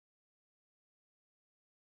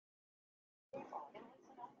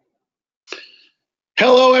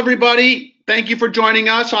Hello, everybody. Thank you for joining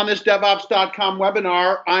us on this DevOps.com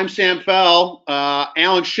webinar. I'm Sam Fell.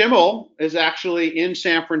 Alan Schimmel is actually in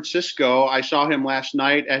San Francisco. I saw him last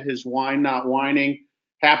night at his Wine Not Whining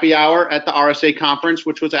happy hour at the RSA conference,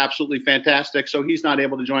 which was absolutely fantastic. So he's not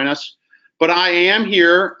able to join us. But I am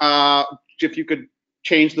here, if you could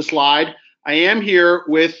change the slide, I am here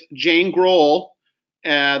with Jayne Groll,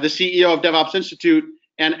 the CEO of DevOps Institute,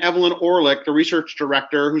 and Eveline Oehrlich, the research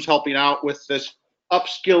director, who's helping out with this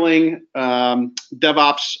Upskilling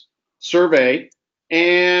DevOps survey.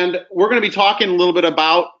 And we're going to be talking a little bit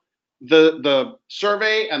about the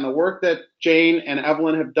survey and the work that Jayne and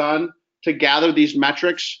Eveline have done to gather these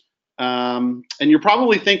metrics. And you're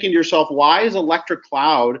probably thinking to yourself, why is Electric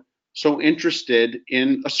Cloud so interested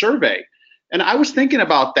in a survey? And I was thinking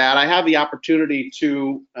about that. I have the opportunity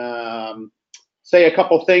to say a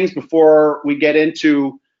couple things before we get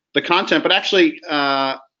into the content, but actually,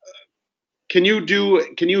 can you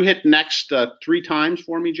hit next 3 times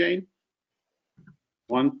for me, Jayne?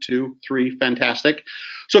 1, 2, 3, fantastic.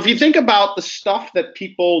 So if you think about the stuff that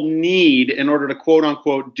people need in order to quote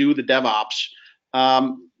unquote do the DevOps,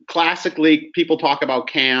 classically people talk about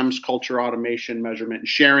CAMs, culture, automation, measurement, and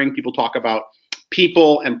sharing. People talk about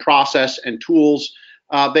people and process and tools.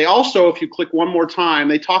 They also, if you click one more time,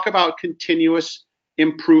 they talk about continuous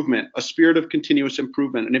improvement, a spirit of continuous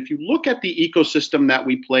improvement. And if you look at the ecosystem that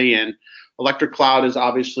we play in, Electric Cloud is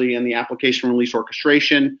obviously in the application release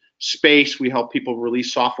orchestration space. We help people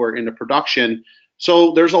release software into production.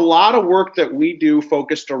 So there's a lot of work that we do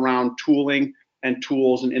focused around tooling and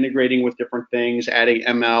tools and integrating with different things, adding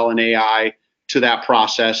ML and AI to that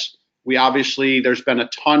process. There's been a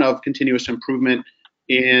ton of continuous improvement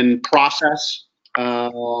in process,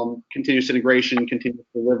 continuous integration, continuous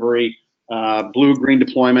delivery, blue-green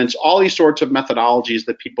deployments, all these sorts of methodologies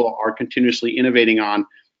that people are continuously innovating on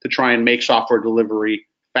to try and make software delivery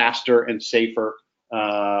faster and safer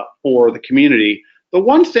for the community. The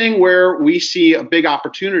one thing where we see a big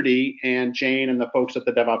opportunity, and Jayne and the folks at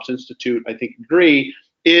the DevOps Institute, I think, agree,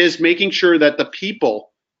 is making sure that the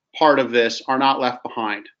people part of this are not left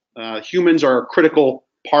behind. Humans are a critical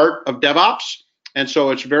part of DevOps, and so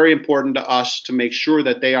it's very important to us to make sure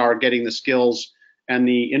that they are getting the skills and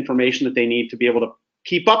the information that they need to be able to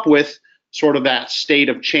keep up with sort of that state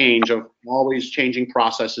of change of always changing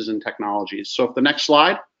processes and technologies. So if the next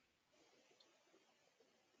slide.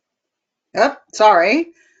 Yep,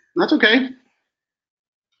 sorry. That's okay.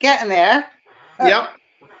 Getting there. Yep.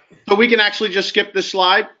 So we can actually just skip this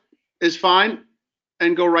slide is fine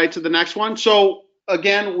and go right to the next one. So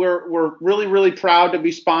again, we're really, really proud to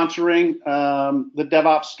be sponsoring the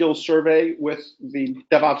DevOps Skills Survey with the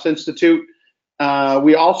DevOps Institute.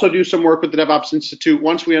 We also do some work with the DevOps Institute.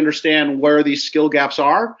 Once we understand where these skill gaps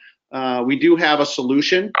are, we do have a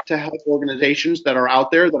solution to help organizations that are out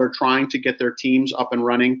there that are trying to get their teams up and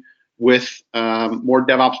running with more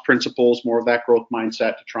DevOps principles, more of that growth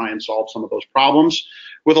mindset to try and solve some of those problems.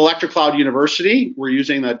 With Electric Cloud University, we're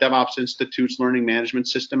using the DevOps Institute's learning management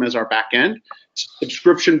system as our backend,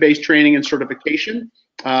 subscription-based training and certification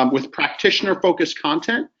with practitioner-focused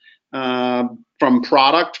content. From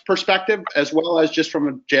product perspective, as well as just from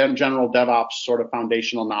a general DevOps sort of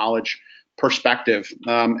foundational knowledge perspective.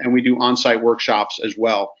 And we do on-site workshops as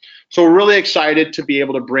well. So we're really excited to be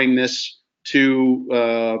able to bring this to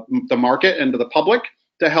the market and to the public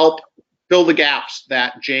to help fill the gaps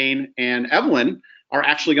that Jayne and Eveline are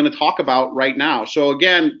actually going to talk about right now. So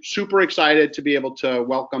again, super excited to be able to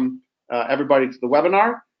welcome everybody to the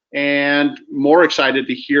webinar, and more excited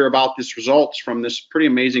to hear about these results from this pretty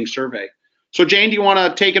amazing survey. So Jayne, do you want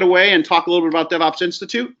to take it away and talk a little bit about DevOps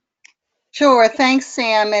Institute? Sure, thanks,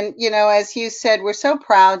 Sam. And as you said, we're so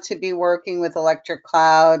proud to be working with Electric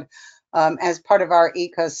Cloud as part of our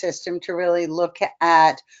ecosystem to really look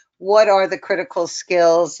at what are the critical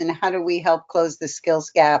skills and how do we help close the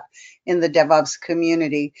skills gap in the DevOps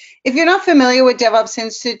community. If you're not familiar with DevOps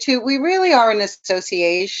Institute, we really are an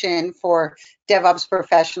association for DevOps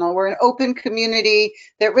professional. We're an open community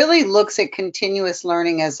that really looks at continuous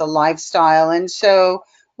learning as a lifestyle. And so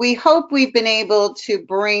we hope we've been able to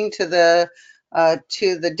bring to the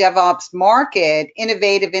DevOps market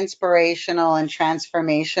innovative, inspirational, and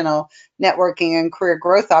transformational networking and career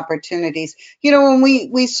growth opportunities. When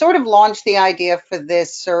we sort of launched the idea for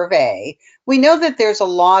this survey, we know that there's a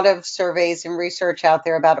lot of surveys and research out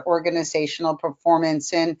there about organizational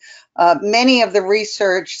performance, and many of the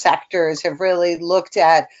research sectors have really looked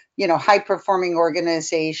at high-performing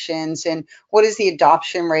organizations and what is the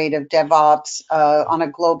adoption rate of DevOps on a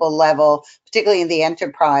global level, particularly in the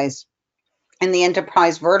enterprise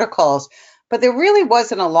verticals. but there really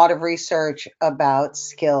wasn't a lot of research about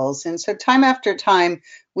skills. And so time after time,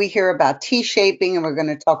 we hear about T-shaping, and we're going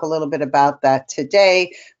to talk a little bit about that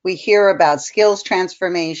today. We hear about skills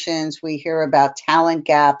transformations. We hear about talent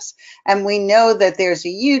gaps. And we know that there's a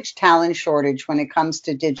huge talent shortage when it comes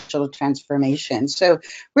to digital transformation. So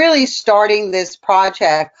really starting this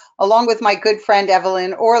project, along with my good friend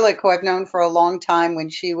Eveline Oehrlich, who I've known for a long time when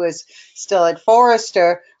she was still at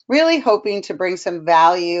Forrester, really hoping to bring some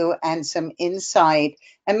value and some insight,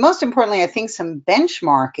 and most importantly, I think some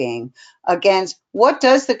benchmarking against what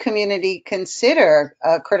does the community consider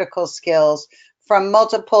critical skills from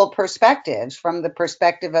multiple perspectives, from the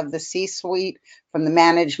perspective of the C-suite, from the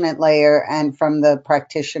management layer, and from the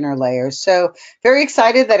practitioner layer. So very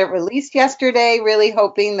excited that it released yesterday, really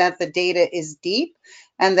hoping that the data is deep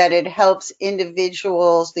and that it helps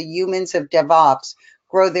individuals, the humans of DevOps,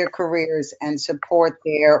 grow their careers and support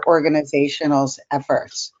their organizational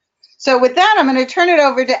efforts. So with that, I'm going to turn it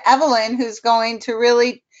over to Eveline, who's going to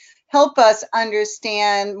really help us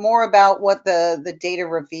understand more about what the data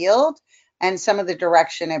revealed and some of the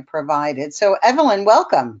direction it provided. So Eveline,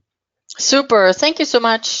 welcome. Super. Thank you so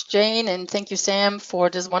much, Jane, and thank you, Sam, for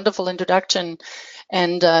this wonderful introduction,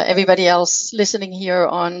 and everybody else listening here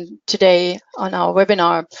on today on our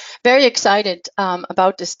webinar. Very excited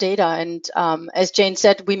about this data. And as Jane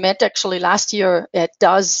said, we met actually last year at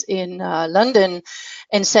DOS in London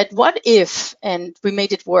and said, what if? And we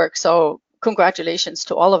made it work. So congratulations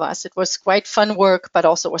to all of us. It was quite fun work, but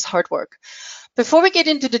also was hard work. Before we get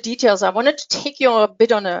into the details, I wanted to take you a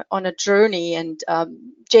bit on a journey. And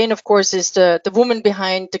Jane, of course, is the woman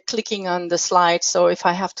behind the clicking on the slides. So if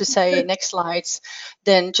I have to say next slides,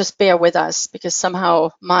 then just bear with us because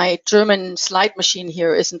somehow my German slide machine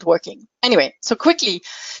here isn't working. Anyway, so quickly,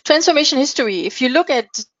 transformation history. If you look at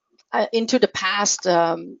into the past,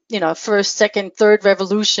 first, second, third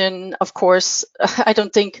revolution, of course, I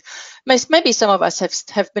don't think, maybe some of us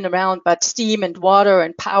have been around, but steam and water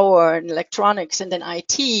and power and electronics and then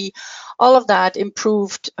IT, all of that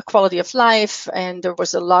improved quality of life, and there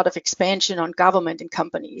was a lot of expansion on government and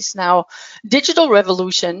companies. Now, digital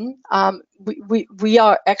revolution, we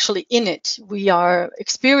are actually in it. We are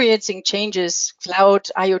experiencing changes, cloud,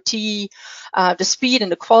 IoT, the speed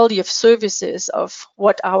and the quality of services of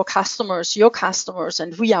what our customers, your customers,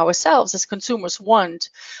 and we ourselves as consumers want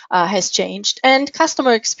has changed. And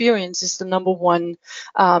customer experience is the number one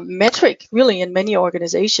metric really in many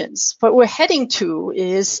organizations. What we're heading to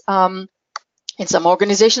is, and some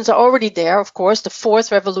organizations are already there, of course, the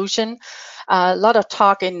fourth revolution. A lot of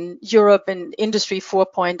talk in Europe and Industry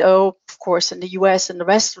 4.0, of course, in the US and the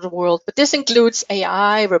rest of the world. But this includes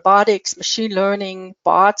AI, robotics, machine learning,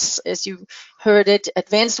 bots, as you heard it,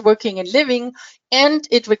 advanced working and living, and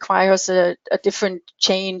it requires a different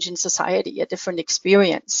change in society, a different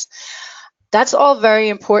experience. That's all very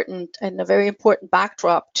important and a very important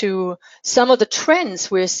backdrop to some of the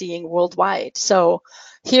trends we're seeing worldwide. So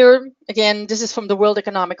here, again, this is from the World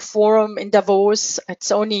Economic Forum in Davos.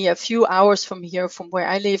 It's only a few hours from here, from where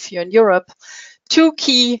I live here in Europe. Two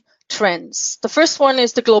key trends. The first one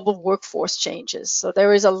is the global workforce changes. So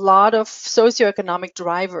there is a lot of socioeconomic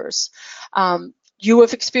drivers. You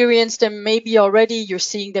have experienced them maybe already. You're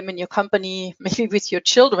seeing them in your company, maybe with your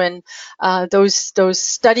children, those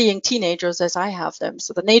studying teenagers as I have them.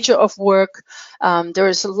 So the nature of work, there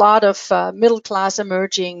is a lot of middle class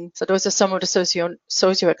emerging. So those are some of the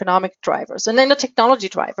socioeconomic drivers. And then the technology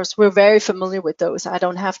drivers, we're very familiar with those. I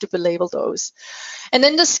don't have to belabel those. And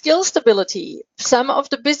then the skill stability, some of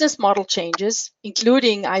the business model changes,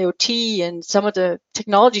 including IoT and some of the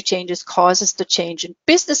technology changes, causes the change in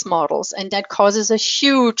business models, and that causes a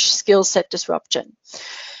huge skill set disruption.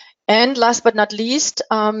 And last but not least,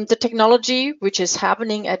 the technology, which is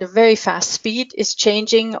happening at a very fast speed, is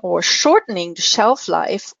changing or shortening the shelf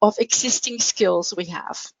life of existing skills we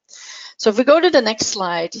have. So if we go to the next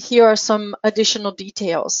slide, here are some additional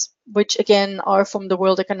details, which again are from the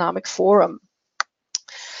World Economic Forum.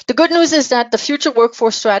 The good news is that the future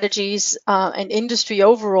workforce strategies and industry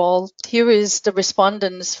overall, here is the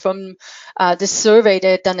respondents from this survey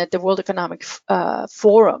they've done at the World Economic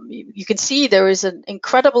Forum. You can see there is an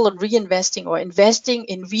incredible investing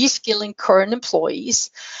in reskilling current employees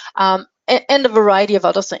and a variety of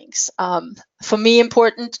other things. For me,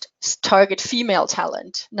 important is target female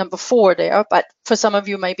talent, number 4 there, but for some of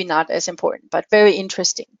you maybe not as important, but very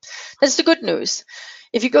interesting. That's the good news.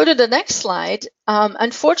 If you go to the next slide,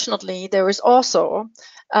 unfortunately, there is also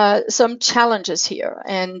some challenges here.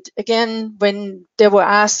 And again, when they were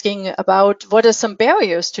asking about what are some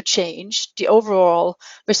barriers to change, the overall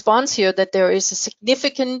response here that there is a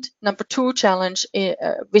significant number 2 challenge,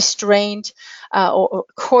 restraint or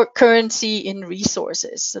currency in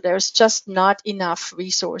resources. So there's just not enough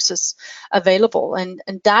resources available. And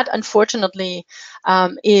that, unfortunately,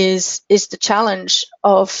 is the challenge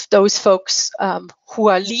of those folks who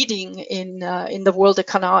are leading in the World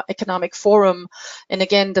Economic Forum. And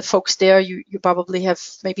again, the folks there, you probably have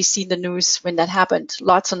maybe seen the news when that happened.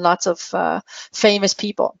 Lots and lots of famous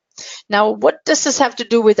people. Now, what does this have to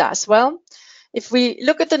do with us? Well, if we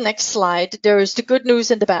look at the next slide, there is the good news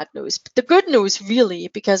and the bad news. But the good news, really,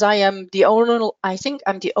 because I think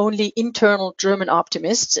I'm the only internal German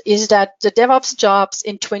optimist, is that the DevOps jobs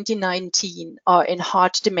in 2019 are in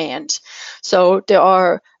hot demand. So there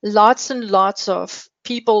are lots and lots of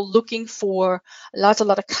people looking for, a lot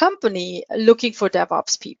of company looking for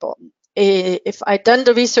DevOps people. If I'd done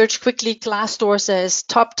the research quickly, Glassdoor says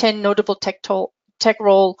top 10 notable tech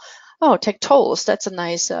role. Oh, tech tolls, that's a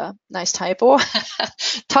nice typo.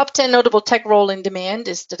 Top 10 notable tech role in demand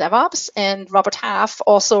is the DevOps, and Robert Half,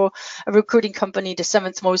 also a recruiting company, the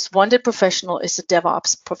 7th most wanted professional is the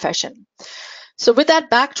DevOps profession. So with that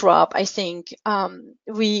backdrop, I think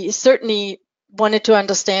we certainly wanted to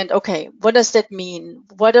understand, okay, what does that mean?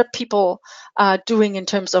 What are people doing in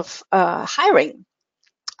terms of hiring?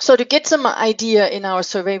 So to get some idea in our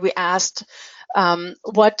survey, we asked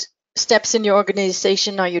what steps in your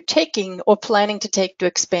organization are you taking or planning to take to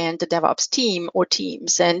expand the DevOps team or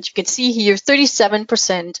teams? And you can see here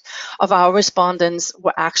 37% of our respondents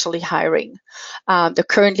were actually hiring. They're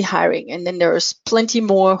currently hiring. And then there's plenty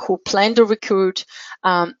more who plan to recruit.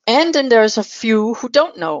 And then there's a few who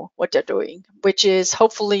don't know what they're doing, which is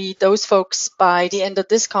hopefully those folks by the end of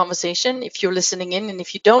this conversation, if you're listening in, and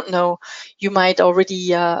if you don't know, you might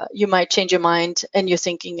already, you might change your mind and you're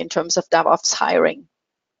thinking in terms of DevOps hiring.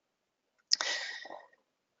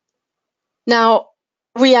 Now,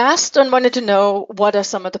 we asked and wanted to know what are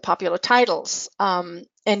some of the popular titles.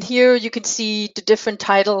 And here you can see the different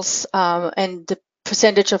titles and the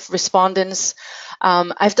percentage of respondents.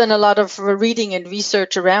 I've done a lot of reading and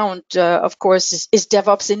research around, of course, is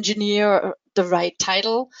DevOps engineer the right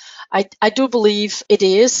title? I do believe it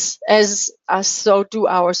is, as so do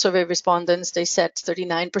our survey respondents. They said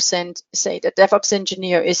 39% say that DevOps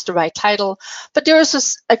engineer is the right title, but there is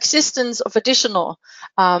this existence of additional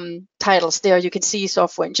titles there. You can see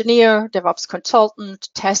software engineer, DevOps consultant,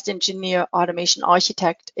 test engineer, automation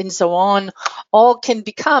architect, and so on. All can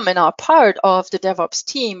become and are part of the DevOps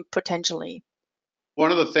team potentially.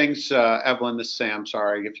 One of the things, Eveline, this is Sam,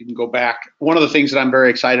 sorry, if you can go back, one of the things that I'm very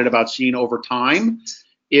excited about seeing over time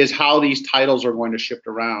is how these titles are going to shift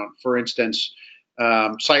around. For instance,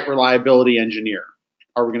 site reliability engineer.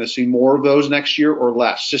 Are we going to see more of those next year or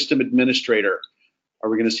less? System administrator. Are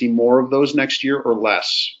we going to see more of those next year or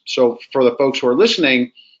less? So for the folks who are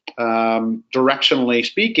listening, directionally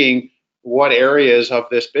speaking, what areas of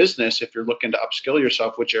this business, if you're looking to upskill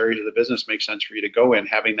yourself, which areas of the business make sense for you to go in,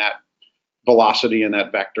 having that velocity and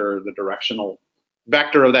that vector, the directional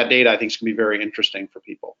vector of that data, I think is going to be very interesting for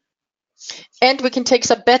people. And we can take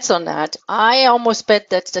some bets on that. I almost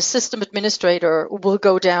bet that the system administrator will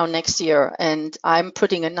go down next year, and I'm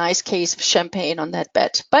putting a nice case of champagne on that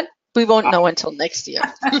bet, but we won't know until next year.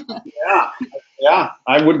 Yeah,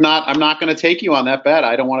 I'm not going to take you on that bet.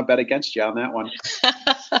 I don't want to bet against you on that one.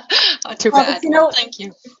 Too bad. Thank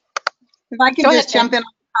you. If I can just jump in on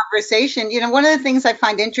the conversation, one of the things I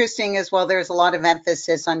find interesting is, well, there's a lot of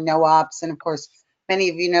emphasis on no ops. And of course, many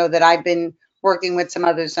of you know that I've been working with some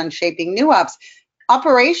others on shaping new ops.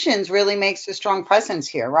 Operations really makes a strong presence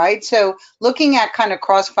here, right? So looking at kind of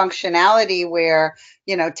cross-functionality where,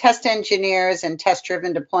 test engineers and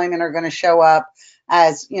test-driven deployment are going to show up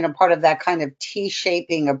as, part of that kind of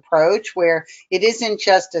T-shaping approach where it isn't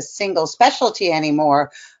just a single specialty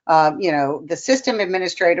anymore. The system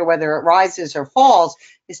administrator, whether it rises or falls,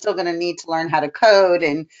 is still going to need to learn how to code,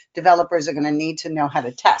 and developers are going to need to know how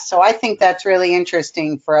to test. So I think that's really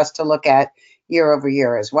interesting for us to look at year over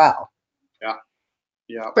year as well.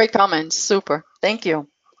 Yeah. Great comments. Super. Thank you.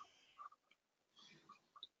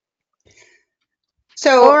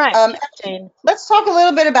 So all right, let's talk a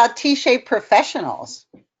little bit about T-shaped professionals.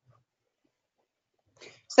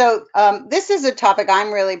 So this is a topic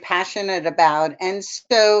I'm really passionate about. And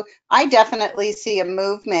so I definitely see a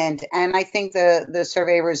movement, and I think the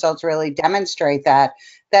survey results really demonstrate that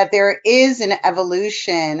there is an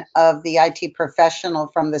evolution of the IT professional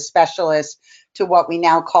from the specialist to what we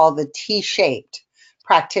now call the T-shaped.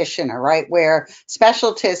 practitioner, right? Where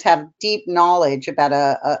specialists have deep knowledge about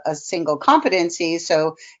a single competency.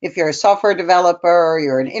 So if you're a software developer, or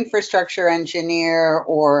you're an infrastructure engineer,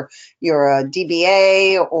 or you're a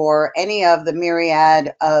DBA, or any of the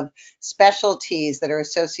myriad of specialties that are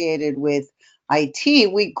associated with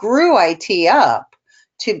IT, we grew IT up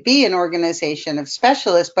to be an organization of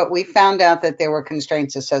specialists, but we found out that there were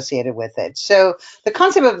constraints associated with it. So the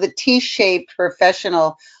concept of the T-shaped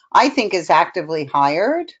professional, I think, is actively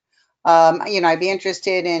hired. I'd be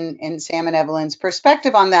interested in Sam and Evelyn's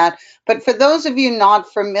perspective on that. But for those of you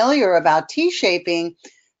not familiar about T-shaping,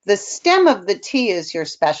 the stem of the T is your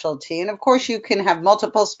specialty. And of course, you can have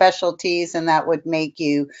multiple specialties, and that would make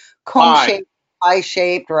you cone-shaped,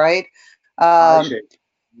 pie-shaped, right? Pie-shaped.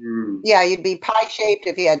 Yeah, you'd be pie-shaped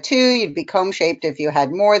if you had two, you'd be comb-shaped if you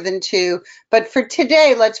had more than two. But for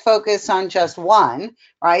today, let's focus on just one,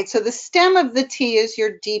 right? So the stem of the T is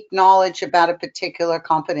your deep knowledge about a particular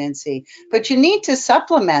competency. But you need to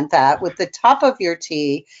supplement that with the top of your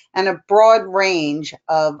T and a broad range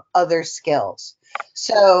of other skills.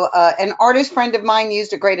 So an artist friend of mine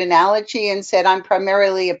used a great analogy and said, I'm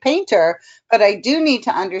primarily a painter, but I do need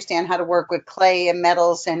to understand how to work with clay and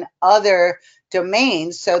metals and other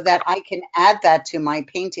domains so that I can add that to my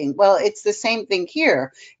painting. Well, it's the same thing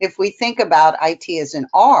here. If we think about IT as an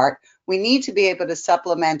art, we need to be able to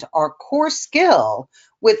supplement our core skill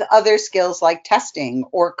with other skills like testing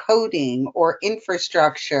or coding or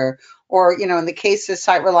infrastructure, or, in the case of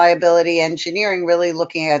site reliability engineering, really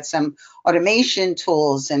looking at some automation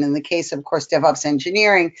tools. And in the case of course, DevOps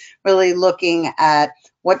engineering, really looking at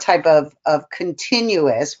what type of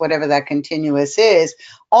continuous, whatever that continuous is,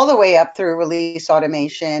 all the way up through release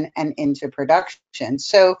automation and into production.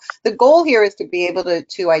 So the goal here is to be able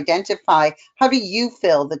to identify, how do you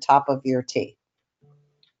fill the top of your T?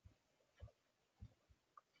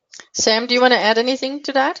 Sam, do you want to add anything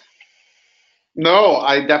to that? No,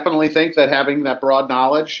 I definitely think that having that broad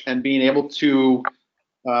knowledge and being able to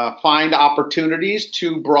find opportunities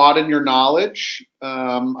to broaden your knowledge.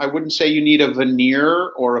 I wouldn't say you need a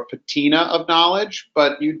veneer or a patina of knowledge,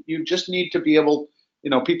 but you just need to be able,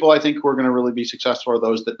 people I think who are going to really be successful are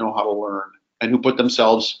those that know how to learn and who put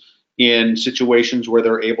themselves in situations where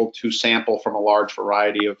they're able to sample from a large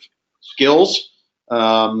variety of skills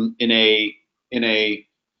in a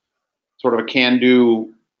sort of a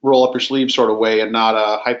can-do, roll up your sleeve sort of way, and not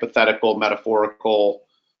a hypothetical, metaphorical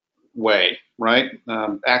way, right?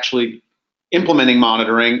 Actually implementing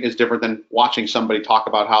monitoring is different than watching somebody talk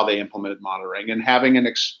about how they implemented monitoring, and having an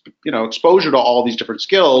exposure to all these different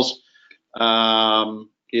skills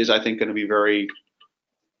is, I think, going to be very,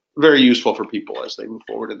 very useful for people as they move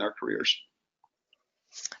forward in their careers.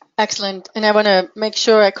 Excellent. And I want to make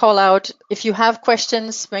sure I call out, if you have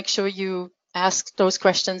questions, make sure you ask those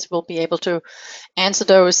questions. We'll be able to answer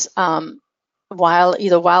those while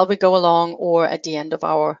we go along or at the end of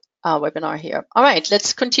our webinar here. All right,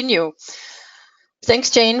 let's continue. Thanks,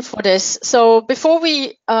 Jayne, for this. So before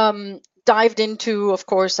we dived into, of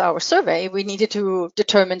course, our survey, we needed to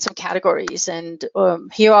determine some categories. And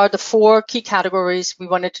here are the 4 key categories we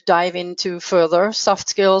wanted to dive into further. Soft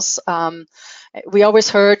skills. We always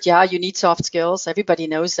heard, yeah, you need soft skills. Everybody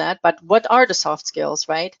knows that. But what are the soft skills,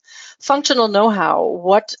 right? Functional know-how.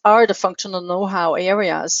 What are the functional know-how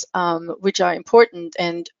areas which are important,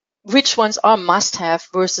 and which ones are must-have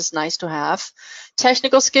versus nice-to-have?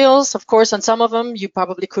 Technical skills, of course, on some of them you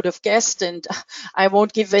probably could have guessed, and I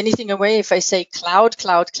won't give anything away if I say cloud,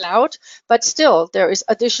 but still there is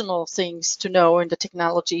additional things to know in the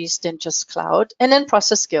technologies than just cloud. And then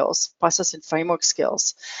process skills, process and framework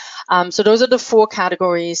skills. So those are the 4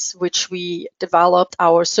 categories which we developed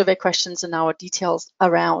our survey questions and our details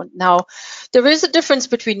around. Now, there is a difference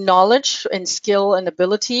between knowledge and skill and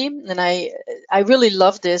ability, and I really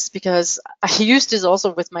love this because I use this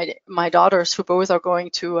also with my daughters, who both are going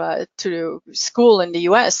to school in the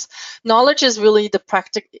US. Knowledge is really the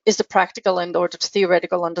practical and or the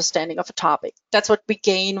theoretical understanding of a topic. That's what we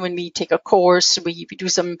gain when we take a course, we do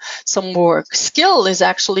some work. Skill is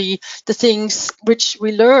actually the things which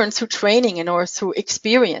we learn through training and or through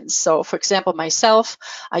experience. So for example, myself,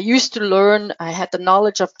 I used to learn, I had the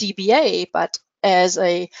knowledge of DBA, but as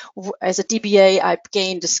a DBA, I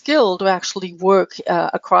gained the skill to actually work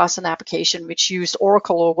across an application which used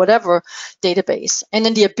Oracle or whatever database. And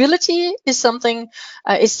then the ability is something,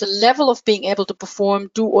 it's the level of being able to perform,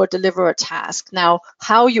 do, or deliver a task. Now,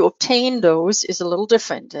 how you obtain those is a little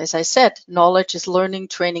different. As I said, knowledge is learning,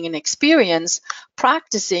 training, and experience.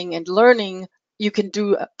 Practicing and learning you can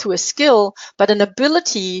do to a skill, but an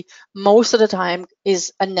ability most of the time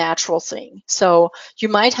is a natural thing. So you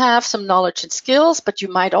might have some knowledge and skills, but you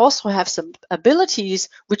might also have some abilities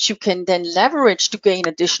which you can then leverage to gain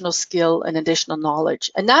additional skill and additional knowledge.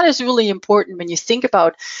 And that is really important when you think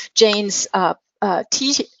about Jayne's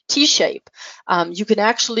T-shape. You can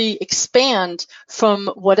actually expand from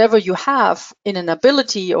whatever you have in an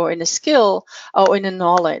ability or in a skill or in a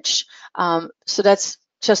knowledge. So that's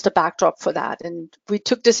just a backdrop for that. And we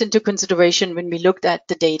took this into consideration when we looked at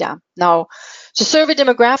the data. Now, the survey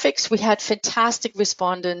demographics, we had fantastic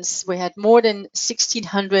respondents. We had more than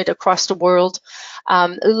 1,600 across the world.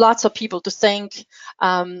 Lots of people to thank.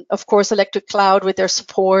 Of course, Electric Cloud with their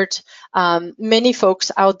support. Many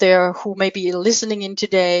folks out there who may be listening in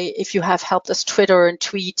today, if you have helped us Twitter and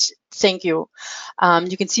tweet, thank you.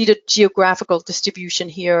 You can see the geographical distribution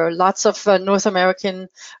here. Lots of North American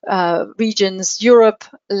regions, Europe,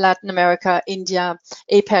 Latin America, India,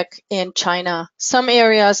 APAC, and China. Some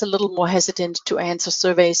areas a little more hesitant to answer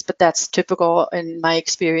surveys, but that's typical in my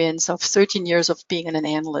experience of 13 years of being an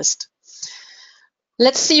analyst.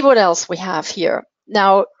 Let's see what else we have here.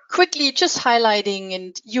 Now, quickly just highlighting,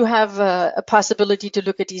 and you have a possibility to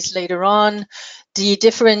look at these later on, the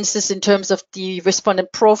differences in terms of the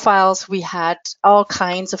respondent profiles. We had all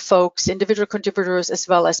kinds of folks, individual contributors as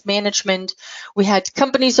well as management. We had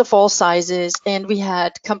companies of all sizes, and we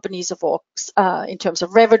had companies of all in terms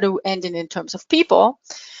of revenue and in terms of people.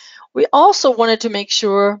 We also wanted to make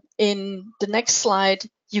sure in the next slide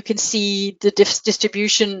you can see the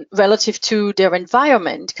distribution relative to their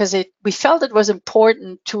environment, because we felt it was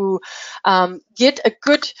important to get a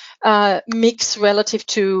good mix relative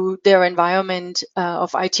to their environment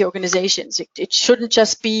of IT organizations. It shouldn't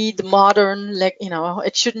just be the modern,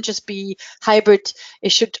 it shouldn't just be hybrid.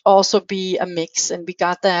 It should also be a mix, and we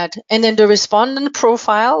got that. And then the respondent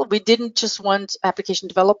profile, we didn't just want application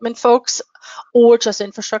development folks or just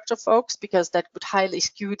infrastructure folks, because that would highly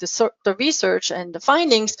skew the research and the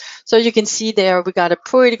findings. So you can see there we got a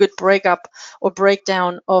pretty good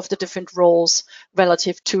breakdown of the different roles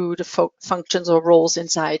relative to the functions or roles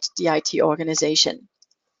inside the IT organization.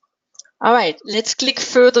 All right, let's click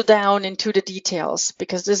further down into the details,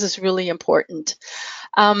 because this is really important.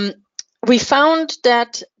 We found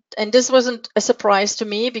that, and this wasn't a surprise to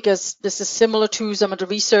me because this is similar to some of the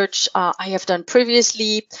research I have done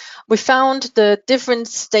previously. We found the different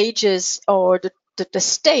stages or the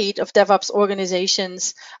state of DevOps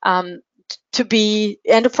organizations to be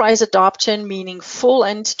enterprise adoption, meaning full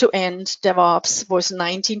end-to-end DevOps, was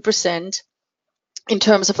 19%. In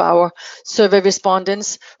terms of our survey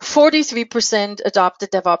respondents, 43%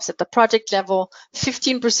 adopted DevOps at the project level,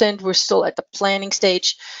 15% were still at the planning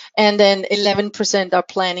stage, and then 11% are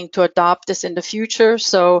planning to adopt this in the future.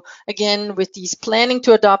 So again, with these planning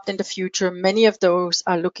to adopt in the future, many of those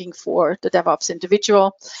are looking for the DevOps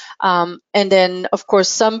individual. And then, of course,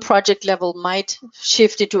 some project level might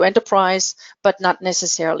shift into enterprise, but not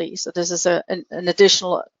necessarily. So this is an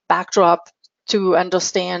additional backdrop to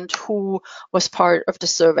understand who was part of the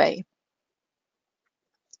survey.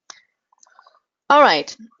 All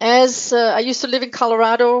right, as I used to live in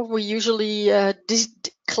Colorado, we usually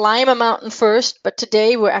climb a mountain first, but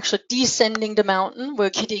today we're actually descending the mountain.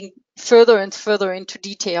 We're getting further and further into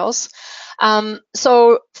details.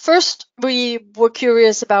 So first, we were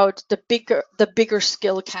curious about the bigger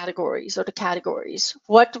skill categories, or the categories.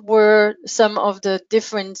 What were some of the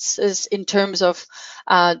differences in terms of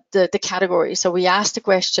the categories? So we asked the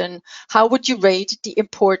question, how would you rate the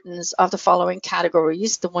importance of the following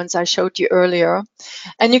categories, the ones I showed you earlier?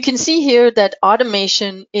 And you can see here that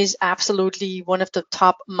automation is absolutely one of the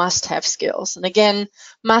top must-have skills. And again,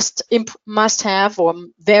 must-have or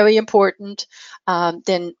very important,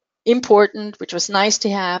 then important, which was nice to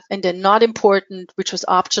have, and then not important, which was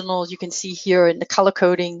optional. You can see here in the color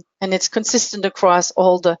coding, and it's consistent across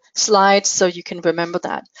all the slides, so you can remember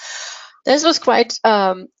that. This was quite,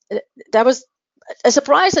 that was a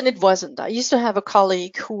surprise, and it wasn't. I used to have a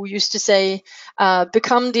colleague who used to say,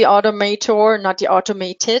 become the automator, not the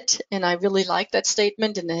automated, and I really like that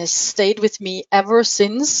statement, and it has stayed with me ever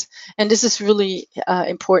since. And this is really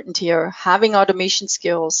important here, having automation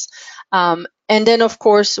skills. And then, of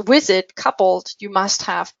course, with it coupled, you must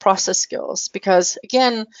have process skills, because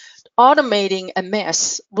again, automating a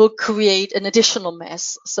mess will create an additional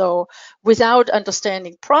mess. So without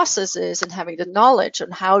understanding processes and having the knowledge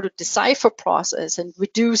on how to decipher process and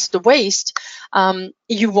reduce the waste,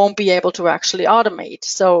 you won't be able to actually automate.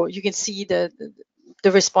 So you can see the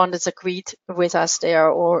respondents agreed with us there,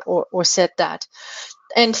 or said that.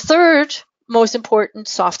 And third, most important,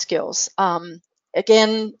 soft skills.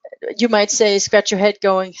 again, you might say, scratch your head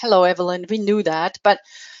going, hello, Eveline, we knew that, but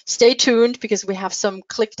stay tuned because we have some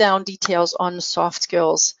click down details on soft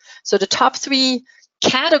skills. So the top 3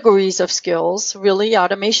 categories of skills, really: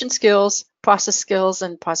 automation skills, process skills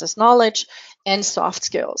and process knowledge, and soft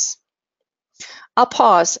skills. I'll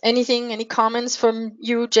pause. Any comments from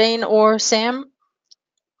you, Jayne or Sam?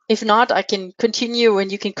 If not, I can continue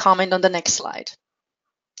and you can comment on the next slide.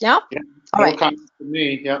 Yeah? All right. Comment for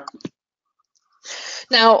me. Yeah.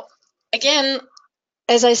 Now, again,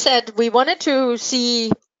 as I said, we wanted to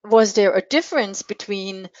see, was there a difference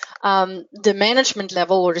between the management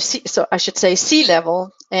level, or so I should say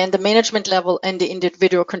C-level, and the management level and the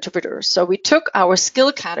individual contributors. So we took our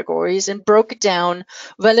skill categories and broke it down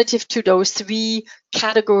relative to those 3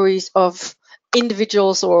 categories of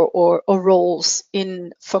individuals or roles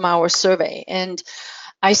from our survey. And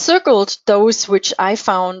I circled those which I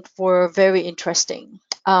found were very interesting.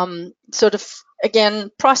 Sort of,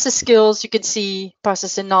 again, process skills, you can see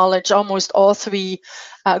process and knowledge, almost all 3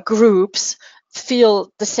 groups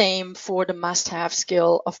feel the same for the must-have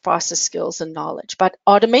skill of process skills and knowledge. But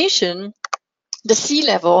automation, the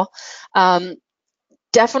C-level,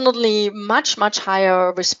 definitely much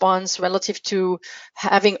higher response relative to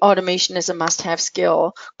having automation as a must-have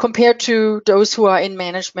skill compared to those who are in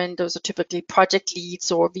management. Those are typically project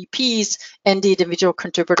leads or VPs and the individual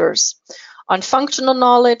contributors. On functional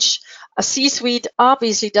knowledge, a C-suite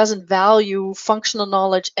obviously doesn't value functional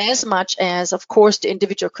knowledge as much as, of course, the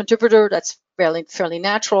individual contributor. That's fairly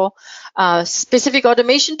natural. Specific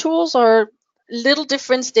automation tools are little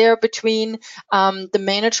difference there between the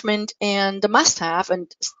management and the must-have.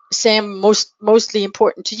 And Sam, mostly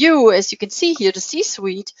important to you, as you can see here, the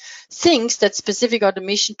C-suite thinks that specific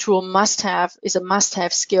automation tool is a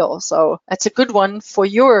must-have skill. So that's a good one for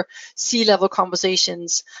your C-level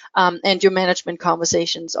conversations and your management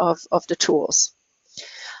conversations of the tools.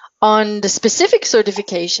 On the specific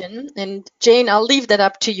certification, and Jayne, I'll leave that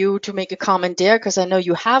up to you to make a comment there because I know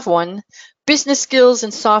you have one. Business skills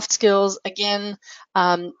and soft skills, again,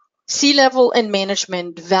 C-level and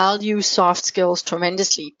management value soft skills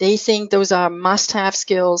tremendously. They think those are must-have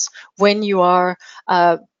skills when you are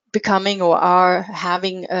becoming or are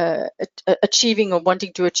having achieving or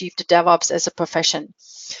wanting to achieve the DevOps as a profession.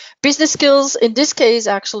 Business skills, in this case,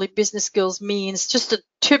 actually, business skills means just a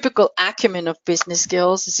typical acumen of business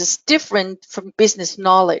skills. This is different from business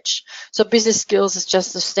knowledge. So business skills is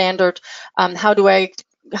just the standard. How do I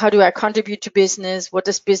contribute to business? What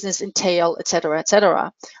does business entail, et cetera, et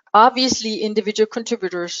cetera. Obviously, individual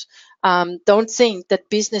contributors don't think that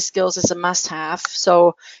business skills is a must-have.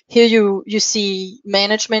 So here you see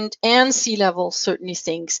management and C-level certainly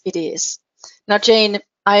thinks it is. Now, Jayne,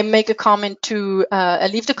 I make a comment I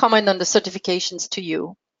leave the comment on the certifications to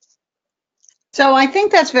you. So I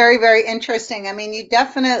think that's very, very interesting. I mean, you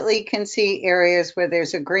definitely can see areas where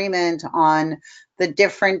there's agreement on the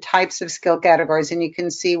different types of skill categories, and you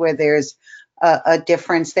can see where there's a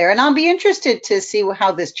difference there. And I'll be interested to see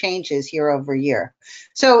how this changes year over year.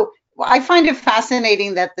 So I find it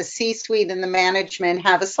fascinating that the C-suite and the management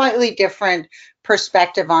have a slightly different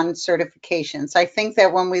perspective on certifications. I think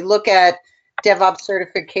that when we look at DevOps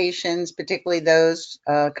certifications, particularly those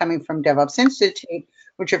coming from DevOps Institute,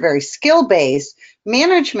 which are very skill-based,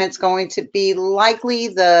 management's going to be likely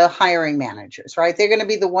the hiring managers, right? They're going to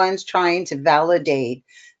be the ones trying to validate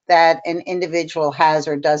that an individual has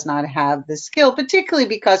or does not have the skill, particularly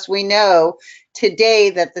because we know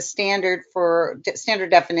today that the standard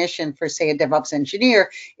definition for, say, a DevOps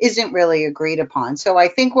engineer isn't really agreed upon. So I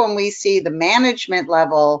think when we see the management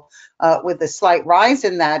level with a slight rise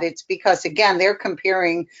in that, it's because, again, they're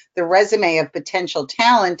comparing the resume of potential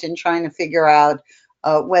talent and trying to figure out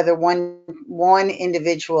whether one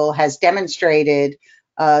individual has demonstrated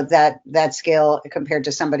that skill compared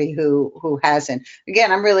to somebody who hasn't.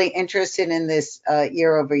 Again, I'm really interested in this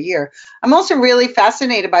year over year. I'm also really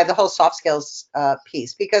fascinated by the whole soft skills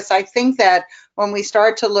piece, because I think that when we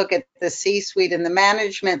start to look at the C-suite and the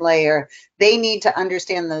management layer, they need to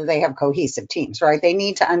understand that they have cohesive teams, right? They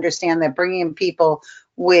need to understand that bringing in people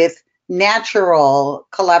with natural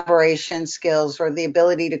collaboration skills or the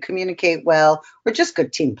ability to communicate well or just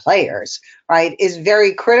good team players, right, is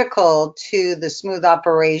very critical to the smooth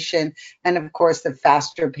operation and, of course, the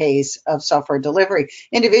faster pace of software delivery.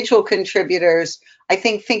 Individual contributors, I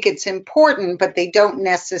think it's important, but they don't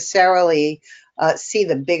necessarily see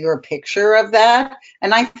the bigger picture of that.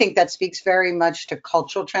 And I think that speaks very much to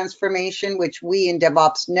cultural transformation, which we in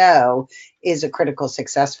DevOps know is a critical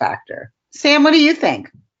success factor. Sam, what do you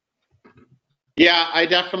think? Yeah, I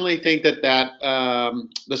definitely think that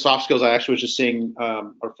the soft skills. I actually was just seeing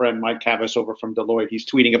our friend Mike Cavis over from Deloitte. He's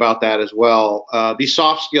tweeting about that as well. These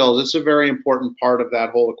soft skills, it's a very important part of that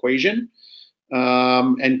whole equation,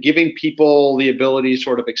 and giving people the ability to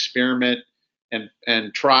sort of experiment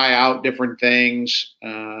and try out different things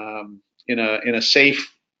in a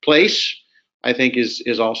safe place, I think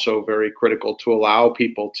is also very critical to allow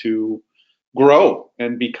people to grow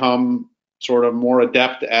and become sort of more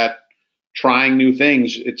adept at trying new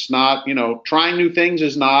things. It's not, trying new things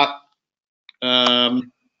is not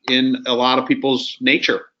in a lot of people's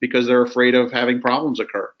nature because they're afraid of having problems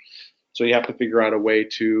occur. So you have to figure out a way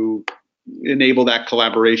to enable that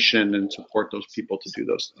collaboration and support those people to do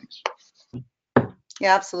those things.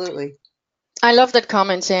 Yeah, absolutely. I love that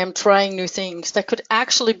comment, Sam, trying new things. That could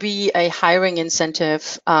actually be a hiring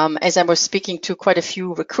incentive. As I was speaking to quite a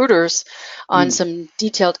few recruiters on some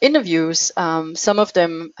detailed interviews, some of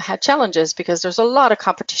them had challenges because there's a lot of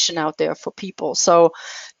competition out there for people. So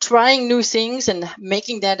trying new things and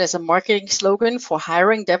making that as a marketing slogan for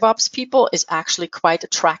hiring DevOps people is actually quite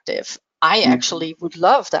attractive. I actually would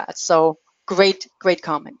love that. So great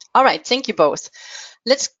comment. All right, thank you both.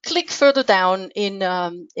 Let's click further down in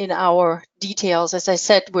our details. As I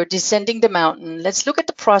said, we're descending the mountain. Let's look at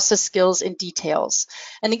the process skills in details.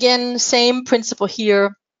 And again, same principle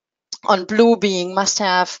here on blue being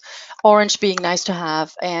must-have, orange being nice to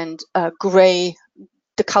have, and gray,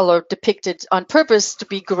 the color depicted on purpose to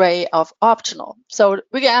be gray, of optional. So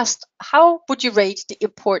we asked, how would you rate the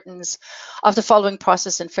importance of the following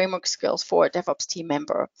process and framework skills for a DevOps team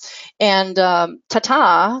member? And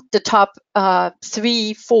the top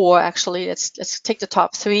 3, 4, actually, let's take the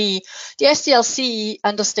top 3. The SDLC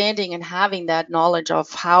understanding and having that knowledge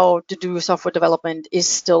of how to do software development is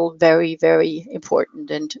still very, very important.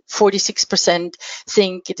 And 46%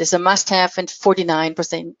 think it is a must-have, and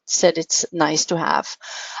 49% said it's nice to have.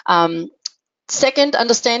 Second,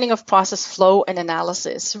 understanding of process flow and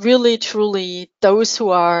analysis. Really, truly, those who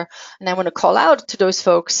are, and I want to call out to those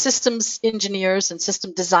folks, systems engineers and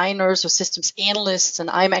system designers or systems analysts, and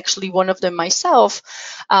I'm actually one of them myself,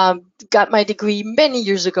 got my degree many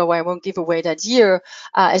years ago, I won't give away that year,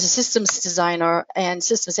 as a systems designer and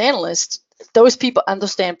systems analyst. Those people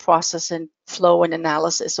understand process and flow and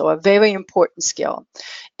analysis, so a very important skill.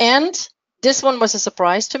 And this one was a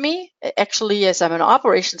surprise to me. Actually, as I'm an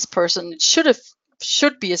operations person, it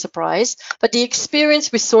should be a surprise, but the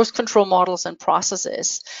experience with source control models and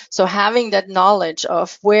processes. So having that knowledge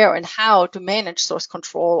of where and how to manage source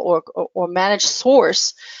control or manage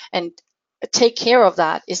source and take care of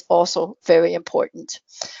that is also very important.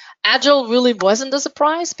 Agile really wasn't a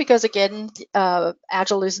surprise because, again,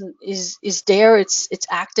 Agile is there. It's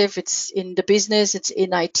active. It's in the business. It's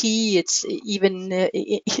in IT. It's even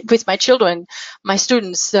with my children, my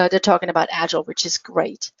students. They're talking about Agile, which is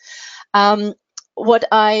great. What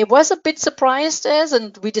I was a bit surprised as,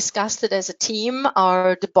 and we discussed it as a team,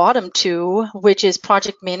 are the bottom 2, which is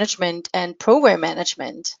project management and program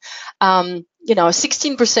management.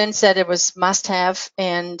 16% said it was must-have,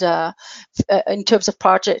 and in terms of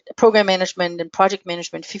program management and project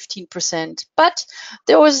management, 15%. But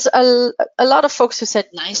there was a lot of folks who said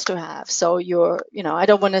nice to have. So I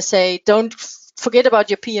don't want to say don't forget about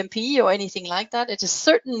your PMP or anything like that. It is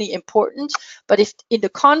certainly important, but if in the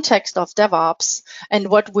context of DevOps and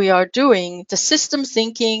what we are doing, the system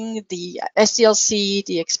thinking, the SDLC,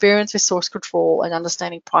 the experience with source control and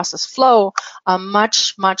understanding process flow are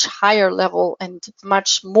much, much higher level and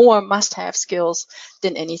much more must-have skills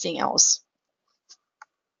than anything else.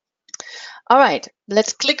 All right,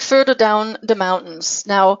 let's click further down the mountains.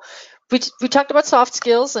 Now, we talked about soft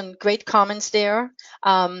skills and great comments there,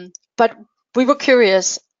 but we were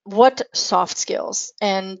curious, what soft skills?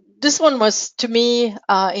 And this one was, to me,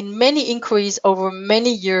 in many inquiries over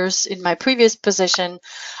many years in my previous position,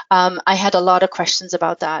 I had a lot of questions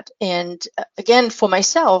about that. And again, for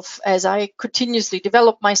myself, as I continuously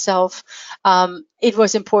develop myself, it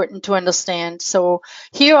was important to understand. So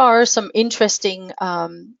here are some interesting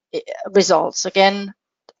results. Again,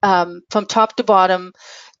 from top to bottom.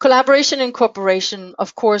 Collaboration and cooperation,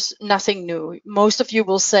 of course, nothing new. Most of you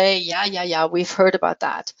will say, yeah, we've heard about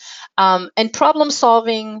that. And problem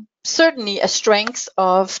solving, certainly a strength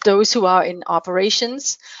of those who are in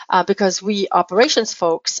operations, because we operations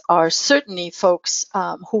folks are certainly folks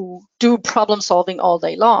who do problem solving all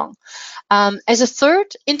day long. As a third,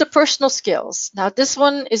 interpersonal skills. Now, this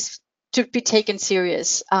one is to be taken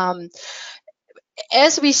serious.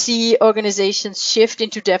 As we see organizations shift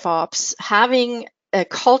into DevOps, having a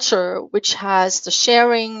culture which has the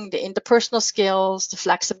sharing, the interpersonal skills, the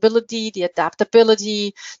flexibility, the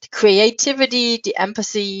adaptability, the creativity, the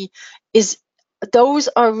empathy is those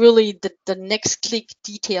are really the next click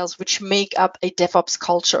details which make up a DevOps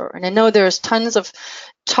culture. And I know there's tons of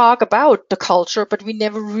talk about the culture, but we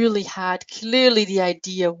never really had clearly the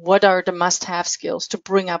idea what are the must-have skills to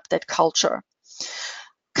bring up that culture.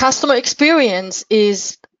 Customer experience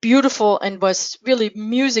is beautiful and was really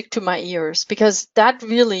music to my ears, because that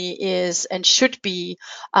really is and should be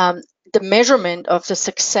the measurement of the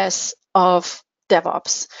success of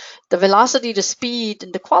DevOps. The velocity, the speed,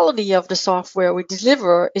 and the quality of the software we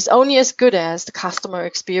deliver is only as good as the customer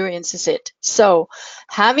experiences it. So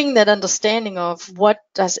having that understanding of what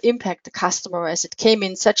does impact the customer, as it came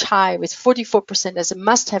in such high with 44% as a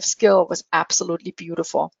must-have skill, was absolutely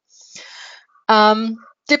beautiful.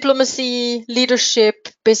 Diplomacy, leadership,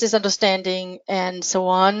 business understanding, and so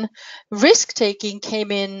on. Risk-taking came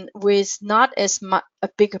in with not as a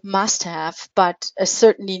big must-have, but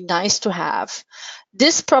certainly nice to have.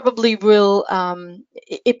 This probably will,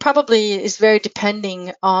 it probably is very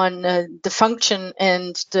depending on the function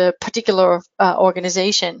and the particular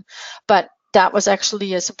organization, but that was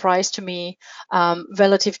actually a surprise to me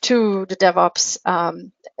relative to the DevOps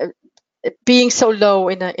being so low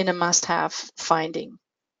in a must-have finding.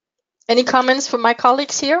 Any comments from my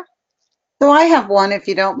colleagues here? So I have one, if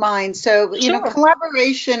you don't mind. So, you know, Sure.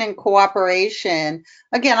 collaboration and cooperation,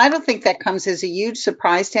 again, I don't think that comes as a huge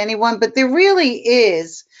surprise to anyone, but there really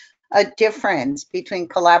is a difference between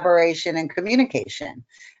collaboration and communication.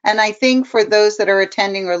 And I think for those that are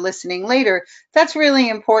attending or listening later, that's really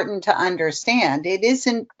important to understand. It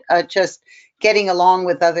isn't just getting along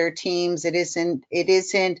with other teams. It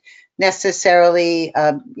isn't necessarily,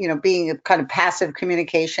 you know, being a kind of passive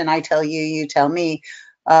communication. I tell you, you tell me.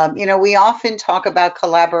 You know, we often talk about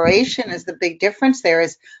collaboration as the big difference there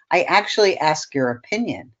is I actually ask your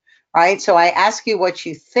opinion, right? So I ask you what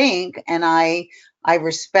you think, and I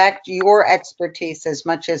respect your expertise as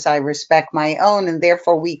much as I respect my own, and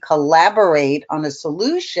therefore we collaborate on a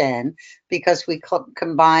solution because we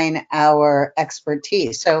combine our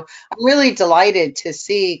expertise. So I'm really delighted to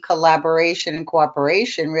see collaboration and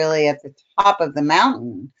cooperation really at the top of the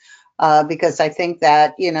mountain. Because I think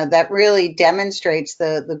that, you know, that really demonstrates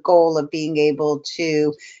the goal of being able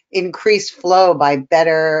to increase flow by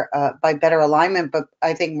better alignment, but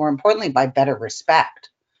I think more importantly by better respect.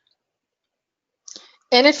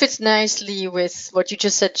 And it fits nicely with what you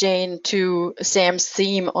just said, Jayne, to Sam's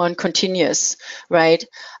theme on continuous, right?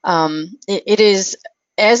 It is,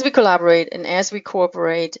 as we collaborate and as we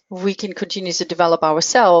cooperate, we can continue to develop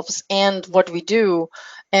ourselves and what we do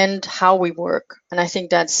and how we work. And I think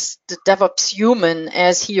that's the DevOps human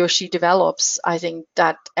as he or she develops. I think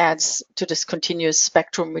that adds to this continuous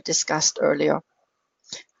spectrum we discussed earlier.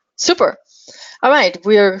 Super. All right,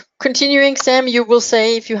 we're continuing. Sam, you will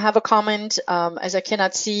say if you have a comment, as I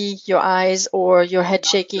cannot see your eyes or your head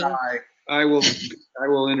shaking. I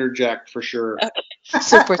will interject for sure. Okay.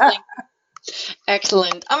 Super. Thank you.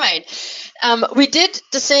 Excellent. All right. We did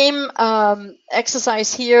the same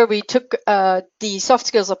exercise here. We took the soft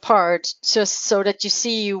skills apart just so that you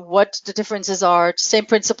see what the differences are. Same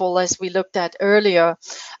principle as we looked at earlier.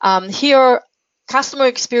 Here, customer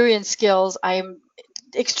experience skills, I'm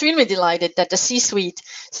extremely delighted that the C-suite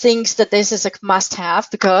thinks that this is a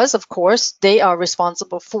must-have because, of course, they are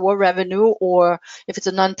responsible for revenue, or if it's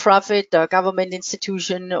a nonprofit, a government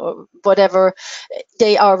institution, or whatever,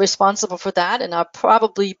 they are responsible for that and are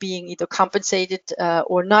probably being either compensated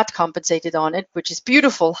or not compensated on it, which is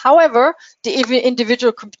beautiful. However, the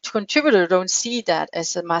individual contributor don't see that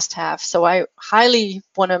as a must-have. So I highly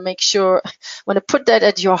want to put that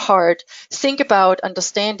at your heart. Think about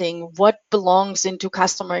understanding what belongs into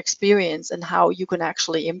customer experience and how you can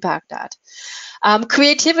actually impact that.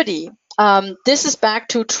 Creativity. This is back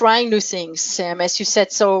to trying new things, Sam, as you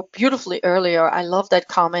said so beautifully earlier. I love that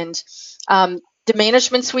comment. The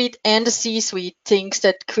management suite and the C-suite thinks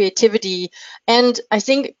that creativity, and I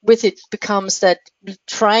think with it becomes that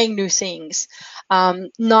trying new things,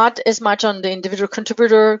 not as much on the individual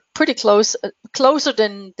contributor, pretty closer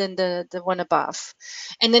than the one above.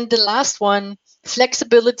 And then the last one,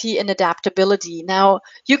 flexibility and adaptability. Now,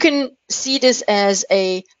 you can see this as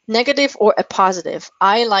a negative or a positive.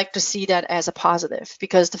 I like to see that as a positive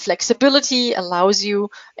because the flexibility allows you,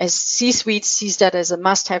 as C-suite sees that as a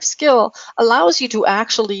must-have skill, allows you to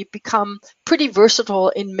actually become pretty versatile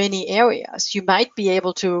in many areas. You might be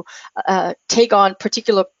able to take on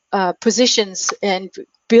particular positions and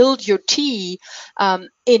build your T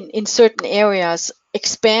in certain areas,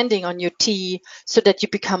 expanding on your T so that you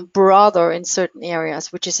become broader in certain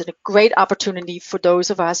areas, which is a great opportunity for those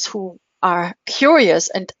of us who are curious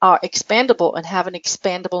and are expandable and have an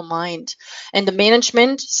expandable mind. And the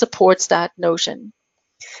management supports that notion.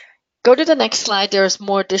 Go to the next slide. There's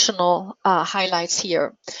more additional highlights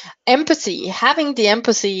here. Empathy, having the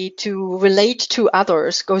empathy to relate to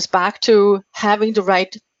others goes back to having the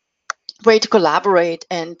right way to collaborate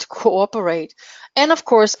and to cooperate. And of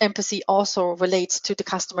course, empathy also relates to the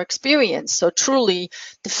customer experience. So truly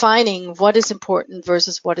defining what is important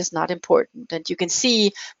versus what is not important. And you can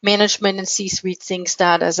see management and C-suite thinks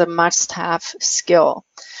that as a must-have skill.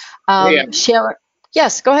 Yeah.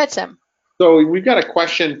 Yes, go ahead, Sam. So we've got a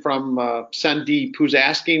question from Sandeep, who's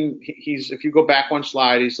asking, if you go back one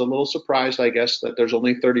slide, he's a little surprised, I guess, that there's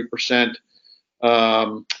only 30%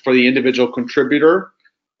 for the individual contributor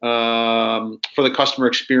for the customer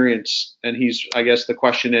experience. And I guess the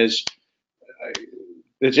question is,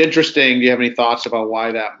 it's interesting. Do you have any thoughts about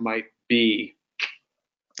why that might be?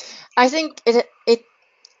 I think it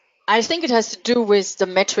has to do with the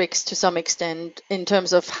metrics to some extent in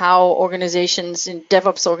terms of how organizations in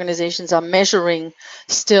DevOps organizations are measuring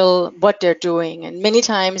still what they're doing. And many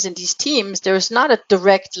times in these teams, there's not a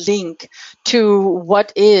direct link to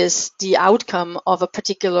what is the outcome of a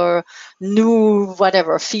particular new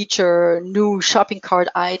whatever feature, new shopping cart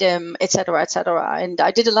item, et cetera, et cetera. And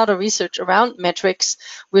I did a lot of research around metrics.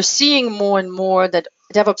 We're seeing more and more that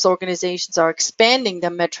DevOps organizations are expanding their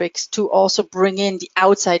metrics to also bring in the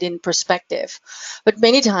outside-in perspective. But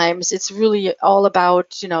many times it's really all about,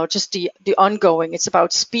 just the ongoing. It's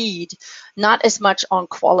about speed, not as much on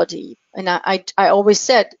quality. And I always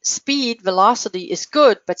said speed, velocity is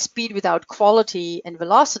good, but speed without quality and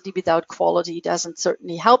velocity without quality doesn't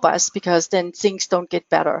certainly help us, because then things don't get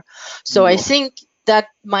better. So I think that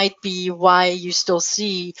might be why you still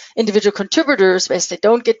see individual contributors, as they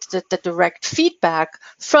don't get the direct feedback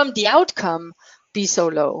from the outcome, be so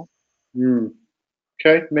low.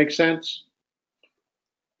 Okay, makes sense.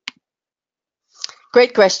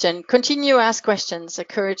 Great question. Continue, ask questions.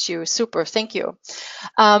 Encourage you. Super. Thank you.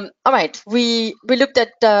 All right. We looked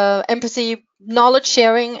at empathy, knowledge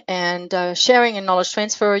sharing, and sharing and knowledge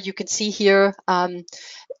transfer. You can see here.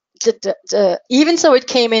 Even so it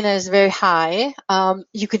came in as very high,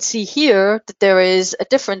 you can see here that there is a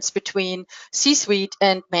difference between C-suite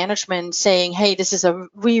and management saying, hey,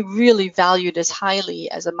 we really value this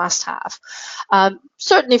highly as a must-have.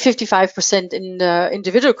 Certainly 55% in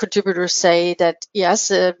individual contributors say that,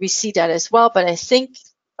 yes, we see that as well, but I think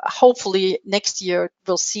hopefully next year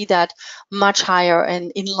we'll see that much higher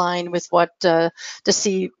and in line with what the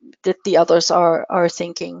others are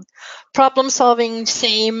thinking. Problem solving,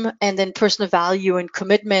 same, and then personal value and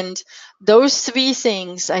commitment. Those three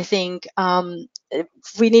things, I think,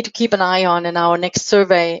 we need to keep an eye on in our next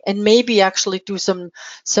survey, and maybe actually do some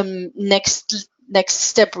next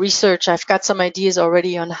step research. I've got some ideas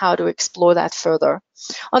already on how to explore that further.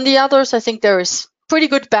 On the others, I think there is pretty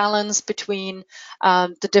good balance between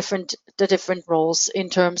the different roles in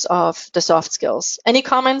terms of the soft skills. Any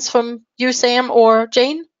comments from you, Sam or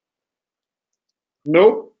Jayne?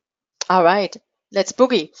 Nope. All right, let's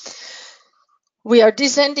boogie. We are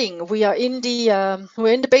descending. We are in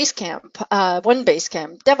the base camp. One base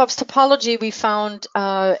camp. DevOps topology. We found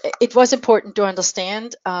it was important to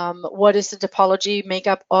understand what is the topology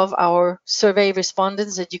makeup of our survey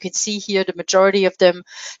respondents. As you can see here, the majority of them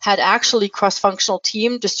had actually cross-functional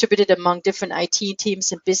team distributed among different IT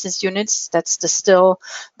teams and business units. That's still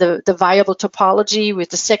the viable topology. With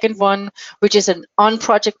the second one, which is an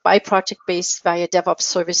on-project by project based via DevOps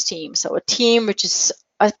service team. So a team which is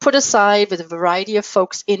put aside with a variety of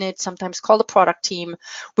folks in it, sometimes called a product team,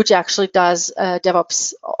 which actually does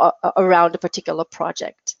DevOps around a particular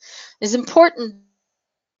project. It's important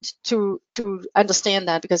to understand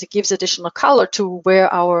that, because it gives additional color to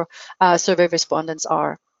where our survey respondents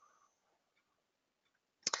are.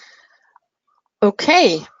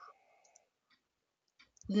 Okay.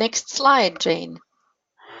 Next slide, Jayne.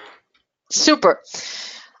 Super.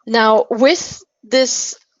 Now, with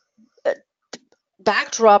this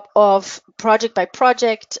backdrop of project by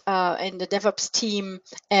project and the DevOps team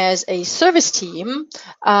as a service team,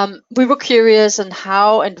 we were curious on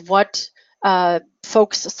how and what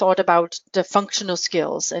folks thought about the functional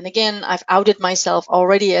skills. And again, I've outed myself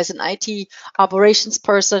already as an IT operations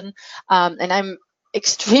person, and I'm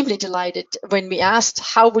extremely delighted when we asked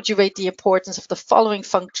how would you rate the importance of the following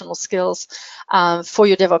functional skills for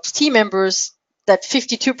your DevOps team members, that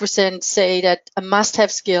 52% say that a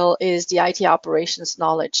must-have skill is the IT operations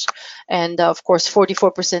knowledge. And of course,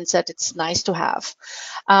 44% said it's nice to have.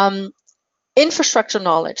 Infrastructure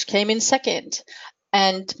knowledge came in second.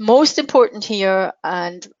 And most important here,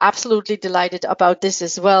 and absolutely delighted about this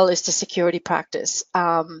as well, is the security practice.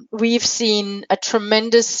 We've seen a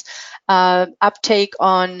tremendous uptake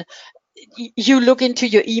on you look into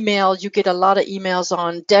your email, you get a lot of emails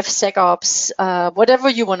on DevSecOps, whatever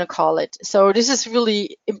you want to call it. So this is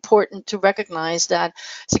really important to recognize that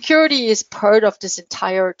security is part of this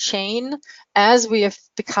entire chain as we have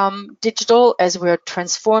become digital, as we're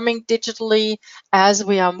transforming digitally, as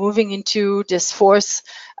we are moving into this fourth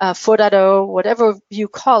 4.0, whatever you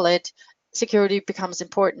call it. Security becomes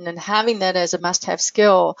important, and having that as a must-have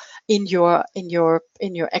skill in your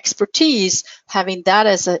expertise, having that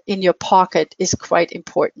as in your pocket is quite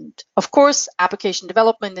important. Of course, application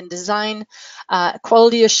development and design,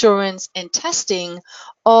 quality assurance and testing,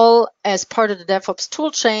 all as part of the DevOps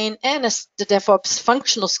tool chain and as the DevOps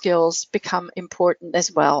functional skills become important as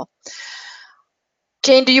well.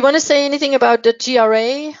 Jayne, do you want to say anything about the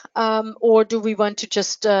GRA, or do we want to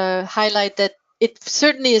just highlight that it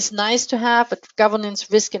certainly is nice to have, but governance,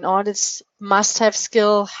 risk, and audits must-have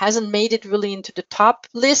skill hasn't made it really into the top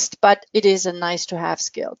list, but it is a nice-to-have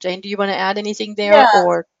skill. Jayne, do you want to add anything there? Yeah.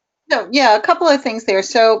 Or So, yeah, a couple of things there.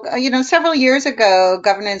 So, several years ago,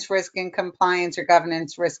 governance, risk, and compliance, or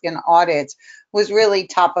governance, risk, and audits was really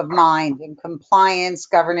top of mind. And compliance,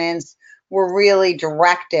 governance were really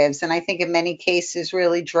directives. And I think in many cases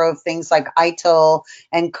really drove things like ITIL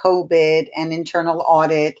and COVID and internal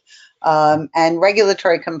audit. And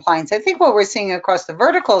regulatory compliance. I think what we're seeing across the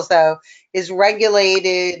verticals, though, is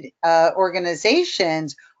regulated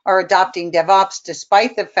organizations are adopting DevOps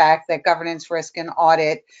despite the fact that governance, risk, and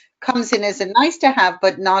audit comes in as a nice to have,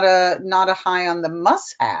 but not a high on the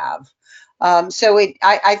must have. So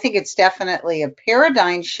I think it's definitely a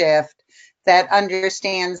paradigm shift that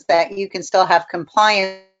understands that you can still have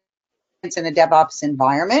compliance in a DevOps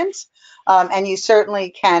environment. And you certainly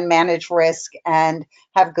can manage risk and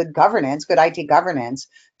have good governance, good IT governance,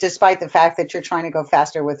 despite the fact that you're trying to go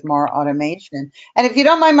faster with more automation. And if you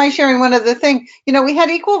don't mind my sharing one other thing, we had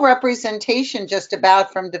equal representation just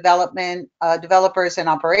about from developers and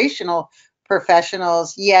operational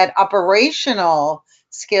professionals, yet operational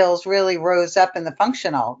skills really rose up in the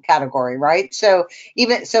functional category, right? So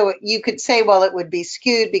you could say, well, it would be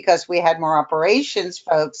skewed because we had more operations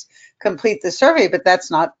folks complete the survey, but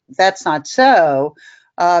that's not so.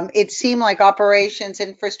 It seemed like operations,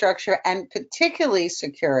 infrastructure, and particularly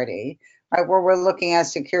security, right, where we're looking at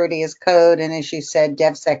security as code, and as you said,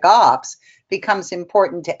 DevSecOps becomes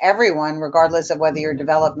important to everyone, regardless of whether you're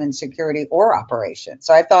development, security, or operations.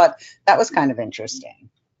 So I thought that was kind of interesting.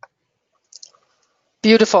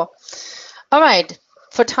 beautiful. All right,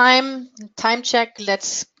 for time check,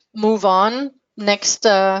 let's move on. Next,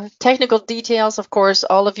 technical details. Of course,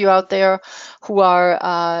 all of you out there who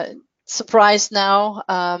are surprised now,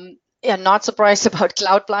 not surprised about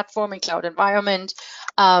cloud platform and cloud environment.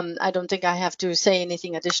 I don't think I have to say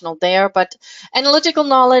anything additional there, but analytical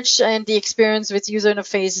knowledge and the experience with user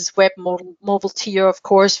interfaces, web, mobile tier, of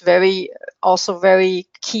course, also very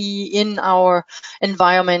key in our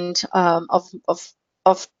environment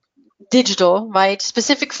of digital, right?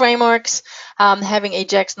 Specific frameworks, having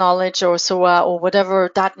Ajax knowledge or SOA or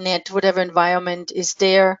whatever, .NET, whatever environment is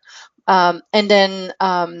there. And then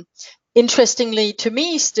interestingly to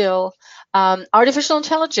me still, artificial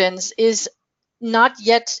intelligence is not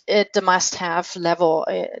yet at the must-have level.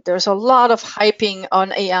 There's a lot of hyping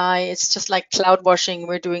on AI. It's just like cloud washing.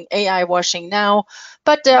 We're doing AI washing now,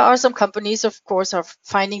 but there are some companies, of course, are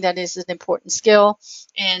finding that is an important skill,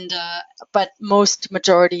 and but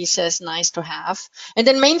majority says nice to have. And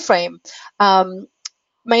then mainframe.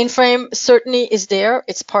 Mainframe certainly is there.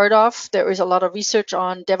 It's part of. There is a lot of research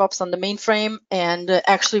on DevOps on the mainframe, and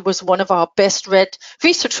actually was one of our best read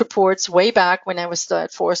research reports way back when I was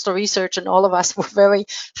at Forrester Research, and all of us were very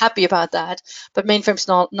happy about that. But mainframe's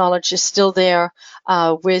knowledge is still there,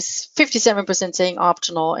 with 57% saying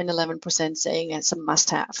optional and 11% saying it's a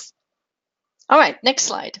must-have. All right, next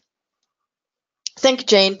slide. Thank you,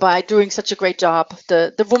 Jayne, by doing such a great job.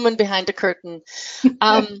 The woman behind the curtain.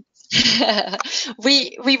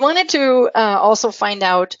 We wanted to also find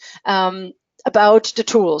out about the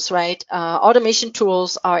tools, right? Automation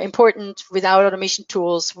tools are important. Without automation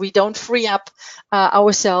tools, we don't free up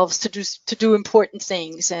ourselves to do important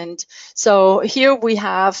things. And so here we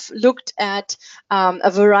have looked at a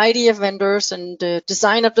variety of vendors, and the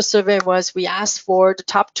design of the survey was we asked for the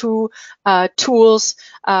top two tools,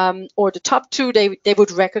 or the top two they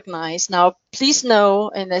would recognize. Now, please know,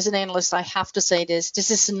 and as an analyst, I have to say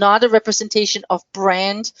this is not a representation of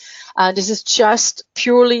brand. This is just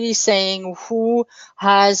purely saying who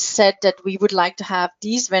has said that we would like to have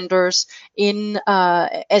these vendors in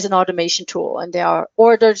as an automation tool, and they are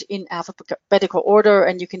ordered in alphabetical order.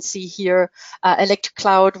 And you can see here Electric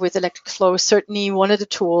Cloud with Electric Flow, certainly one of the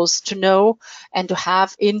tools to know and to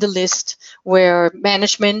have in the list, where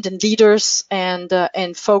management and leaders and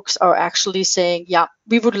folks are actually saying, yeah,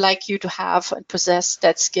 we would like you to have and possess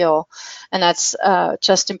that skill. And that's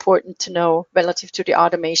just important to know relative to the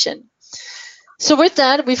automation. So with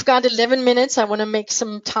that, we've got 11 minutes. I want to make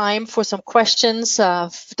some time for some questions. For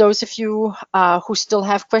those of you who still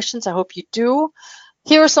have questions, I hope you do.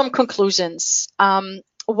 Here are some conclusions.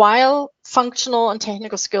 While functional and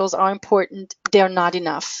technical skills are important, they're not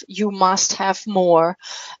enough. You must have more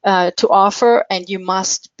to offer, and you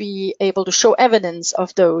must be able to show evidence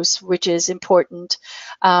of those, which is important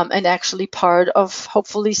and actually part of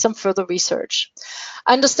hopefully some further research.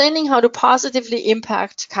 Understanding how to positively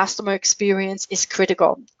impact customer experience is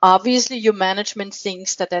critical. Obviously, your management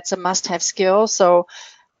thinks that that's a must-have skill, so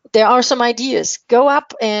there are some ideas. Go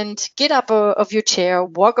up and get up of your chair,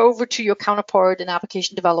 walk over to your counterpart in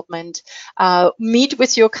application development, meet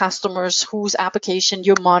with your customers whose application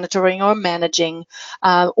you're monitoring or managing,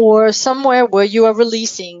 or somewhere where you are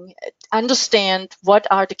releasing. Understand what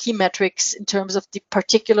are the key metrics in terms of the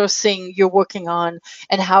particular thing you're working on,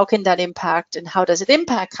 and how can that impact, and how does it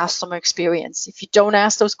impact customer experience. If you don't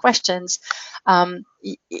ask those questions,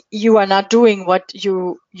 you are not doing what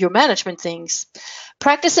your management thinks.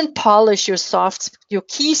 Practice and polish your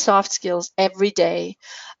key soft skills every day.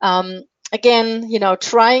 Again,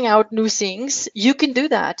 trying out new things, you can do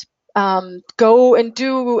that. Go and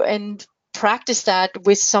do and practice that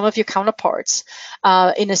with some of your counterparts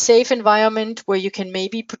in a safe environment where you can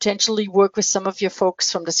maybe potentially work with some of your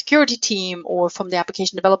folks from the security team or from the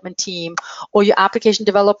application development team, or your application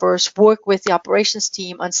developers work with the operations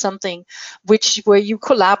team on something where you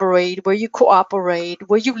collaborate, where you cooperate,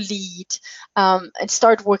 where you lead, and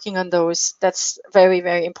start working on those. That's very,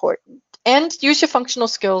 very important. And use your functional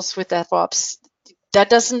skills with DevOps. That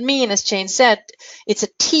doesn't mean, as Jayne said, it's a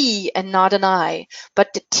T and not an I,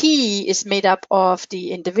 but the T is made up of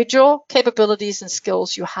the individual capabilities and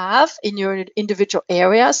skills you have in your individual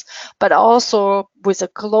areas, but also with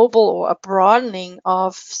a global or a broadening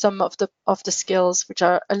of some of the skills, which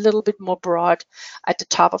are a little bit more broad at the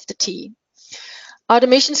top of the T.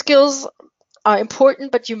 Automation skills are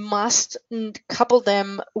important, but you must couple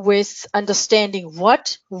them with understanding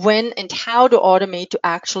what, when, and how to automate to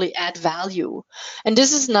actually add value. And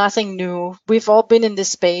this is nothing new. We've all been in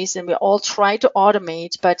this space and we all try to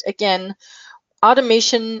automate, but again,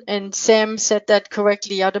 automation, and Sam said that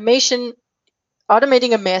correctly, automating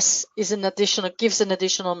a mess gives an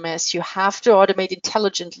additional mess. You have to automate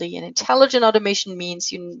intelligently, and intelligent automation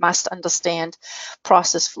means you must understand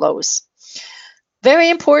process flows.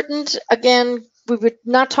 Very important. Again, we were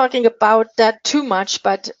not talking about that too much,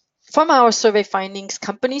 but from our survey findings,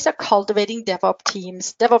 companies are cultivating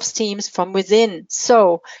DevOps teams from within.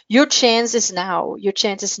 So your chance is now. Your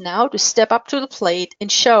chance is now to step up to the plate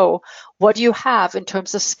and show what you have in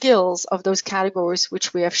terms of skills of those categories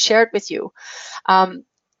which we have shared with you. And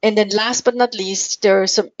then last but not least, there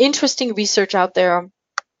is some interesting research out there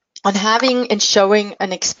on having and showing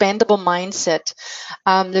an expandable mindset.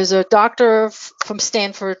 There's a doctor from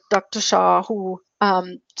Stanford, Dr. Shaw, who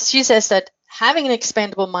she says that having an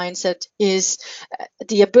expandable mindset is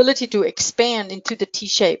the ability to expand into the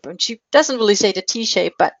T-shape. And she doesn't really say the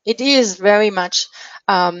T-shape, but it is very much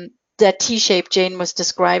that T-shape Jayne was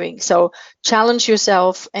describing. So challenge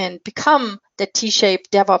yourself and become that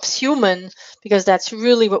T-shaped DevOps human, because that's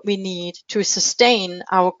really what we need to sustain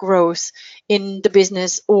our growth in the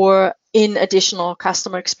business or in additional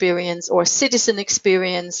customer experience or citizen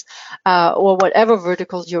experience or whatever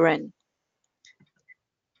vertical you're in.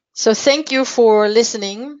 So thank you for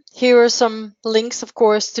listening. Here are some links, of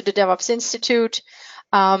course, to the DevOps Institute.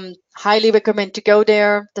 Highly recommend to go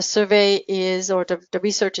there. The survey the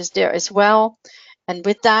research is there as well. And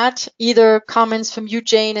with that, either comments from you,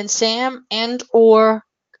 Jayne and Sam, and or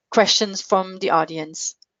questions from the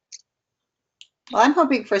audience. Well, I'm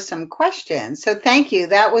hoping for some questions. So thank you.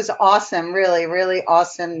 That was awesome. Really, really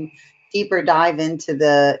awesome deeper dive into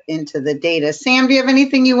the data. Sam, do you have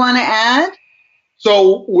anything you want to add?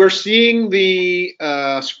 So we're seeing the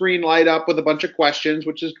screen light up with a bunch of questions,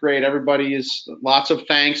 which is great. Everybody is lots of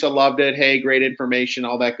thanks. I loved it. Hey, great information,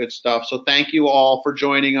 all that good stuff. So thank you all for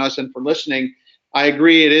joining us and for listening. I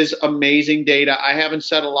agree. It is amazing data. I haven't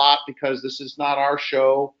said a lot because this is not our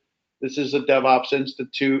show. This is a DevOps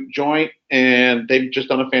Institute joint, and they've just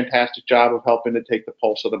done a fantastic job of helping to take the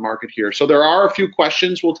pulse of the market here. So there are a few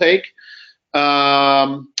questions we'll take.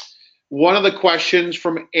 One of the questions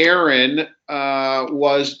from Aaron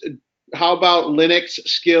was, how about Linux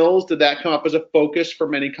skills? Did that come up as a focus for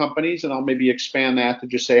many companies? And I'll maybe expand that to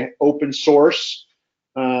just say open source.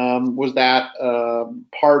 Was that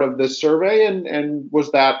part of this survey, and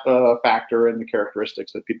was that a factor in the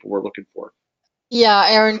characteristics that people were looking for? Yeah,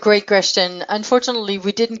 Aaron, great question. Unfortunately,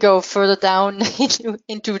 we didn't go further down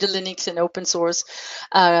into the Linux and open source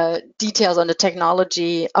details on the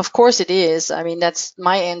technology. Of course it is. I mean, that's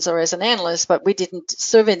my answer as an analyst, but we didn't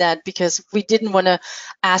survey that because we didn't want to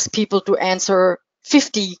ask people to answer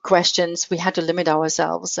 50 questions. We had to limit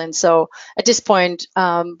ourselves. And so at this point,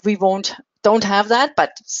 we don't have that,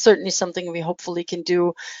 but certainly something we hopefully can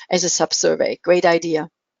do as a sub-survey. Great idea.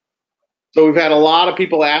 So we've had a lot of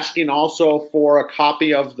people asking also for a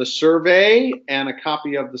copy of the survey and a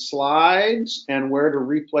copy of the slides and where to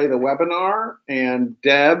replay the webinar. And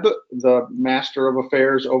Deb, the Master of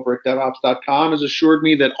Affairs over at DevOps.com, has assured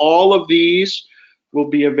me that all of these will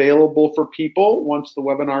be available for people once the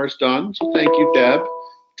webinar is done. So thank you, Deb.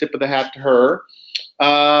 Tip of the hat to her.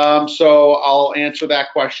 So I'll answer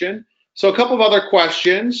that question. So a couple of other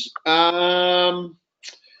questions.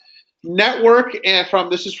 Network,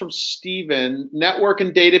 and this is from Steven, network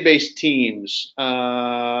and database teams.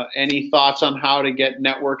 Any thoughts on how to get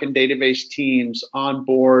network and database teams on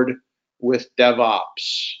board with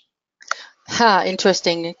DevOps?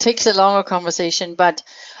 Interesting. It takes a longer conversation, but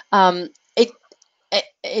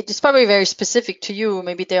it's probably very specific to you.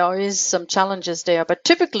 Maybe there is some challenges there, but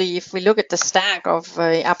typically if we look at the stack of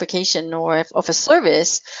an application or of a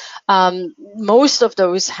service, most of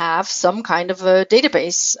those have some kind of a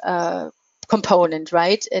database component,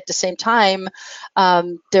 right? At the same time,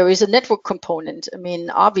 there is a network component. I mean,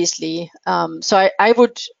 obviously, so I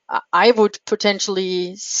would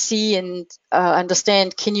potentially see and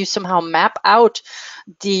understand, can you somehow map out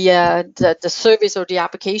the service or the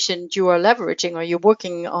application you are leveraging or you're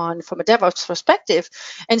working on from a DevOps perspective,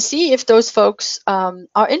 and see if those folks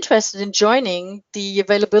are interested in joining the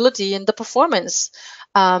availability and the performance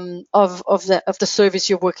of the service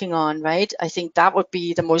you're working on, right? I think that would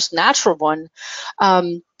be the most natural one.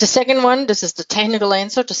 The second one, this is the technical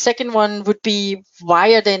answer. The second one would be,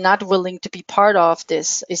 why are they not willing to be part of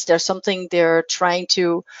this? Is there something they're trying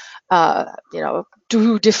to,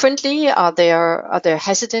 do differently? Are they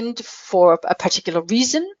hesitant for a particular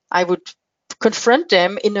reason? I would confront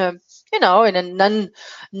them in a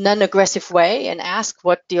non-aggressive way and ask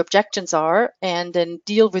what the objections are, and then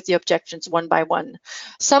deal with the objections one by one.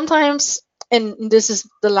 Sometimes, and this is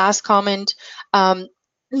the last comment,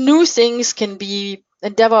 new things can be,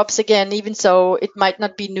 and DevOps, again, even so it might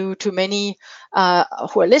not be new to many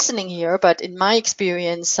who are listening here, but in my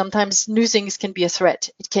experience, sometimes new things can be a threat.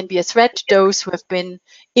 It can be a threat to those who have been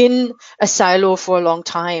in a silo for a long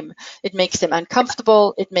time. It makes them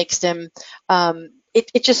uncomfortable. It makes them,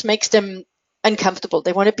 it just makes them uncomfortable.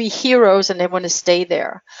 They want to be heroes and they want to stay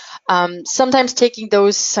there. Sometimes taking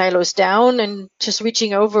those silos down and just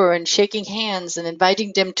reaching over and shaking hands and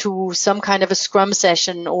inviting them to some kind of a scrum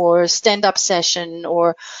session or stand-up session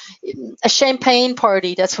or a champagne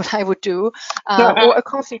party, that's what I would do, or a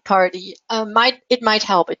coffee party, it might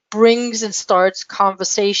help. It brings and starts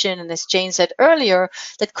conversation. And as Jayne said earlier,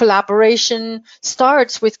 that collaboration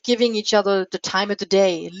starts with giving each other the time of the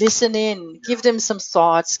day, listen in, give them some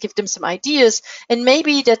thoughts, give them some ideas. And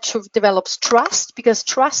maybe that develops trust, because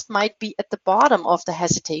trust might be at the bottom of the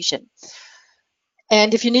hesitation.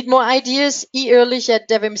 And if you need more ideas, Oehrlich at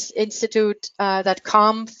DevOps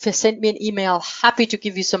Institute.com, send me an email. Happy to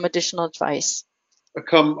give you some additional advice. A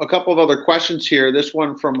couple of other questions here. This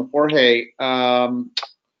one from Jorge.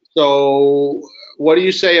 So what do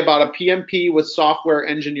you say about a PMP with software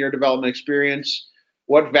engineer development experience?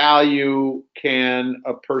 What value can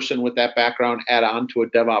a person with that background add on to a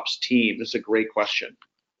DevOps team? This is a great question.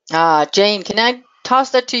 Jayne, can I toss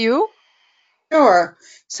that to you? Sure.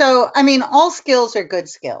 So, I mean, all skills are good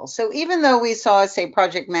skills. So even though we saw, say,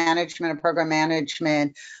 project management or program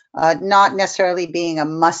management not necessarily being a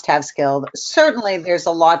must-have skill, certainly there's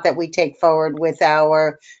a lot that we take forward with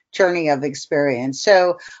our journey of experience.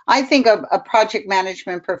 So I think a project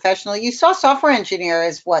management professional, you saw software engineer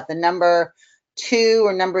as what, the number 2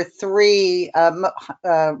 or number 3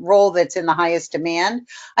 role that's in the highest demand.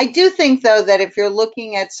 I do think, though, that if you're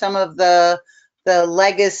looking at some of the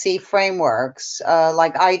legacy frameworks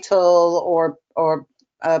like ITIL or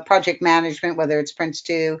project management, whether it's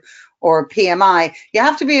Prince2 or PMI, you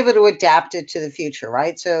have to be able to adapt it to the future,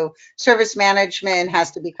 right? So service management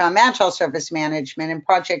has to become agile service management, and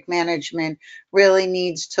project management really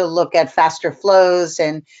needs to look at faster flows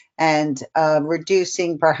and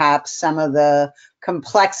reducing perhaps some of the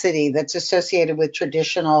complexity that's associated with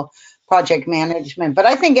traditional project management. But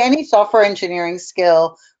I think any software engineering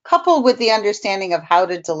skill, coupled with the understanding of how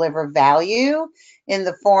to deliver value in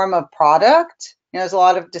the form of product. There's a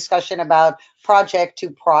lot of discussion about project to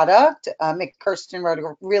product. Mick Kirsten wrote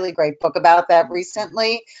a really great book about that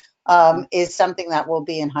recently, is something that will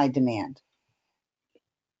be in high demand.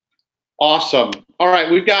 Awesome. All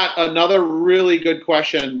right, we've got another really good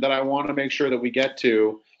question that I want to make sure that we get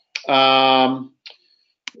to. So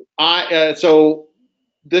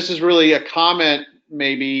this is really a comment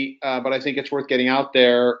maybe, but I think it's worth getting out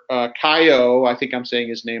there. Kaio, I think I'm saying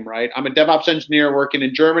his name right. I'm a DevOps engineer working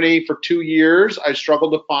in Germany for 2 years. I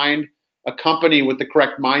struggled to find a company with the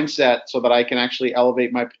correct mindset so that I can actually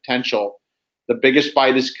elevate my potential. The biggest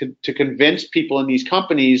fight is to convince people in these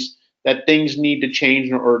companies that things need to change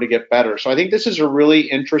in order to get better. So I think this is a really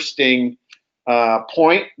interesting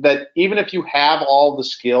point, that even if you have all the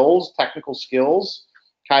skills, technical skills,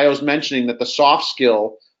 Kaio's mentioning that the soft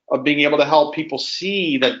skill of being able to help people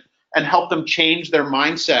see that and help them change their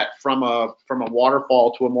mindset from a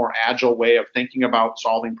waterfall to a more agile way of thinking about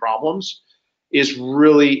solving problems is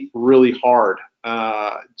really, really hard.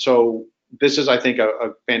 So this is, I think,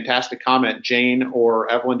 a fantastic comment. Jayne or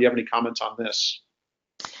Eveline, do you have any comments on this?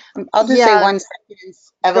 I'll just say one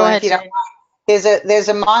sentence, Eveline, if you don't Jayne. mind. There's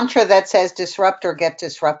a mantra that says disrupt or get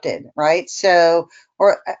disrupted, right? So,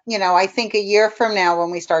 or, I think a year from now, when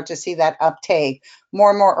we start to see that uptake,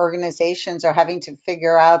 more and more organizations are having to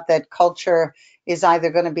figure out that culture is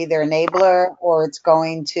either going to be their enabler or it's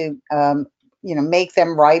going to, make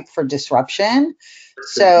them ripe for disruption.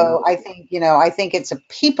 So I think it's a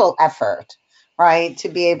people effort, right, to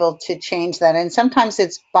be able to change that. And sometimes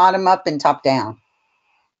it's bottom up and top down.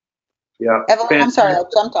 Yeah. Eveline, I'm sorry, I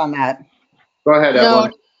jumped on that. Go ahead,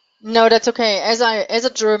 Eveline. No, that's okay. As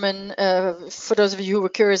a German, for those of you who were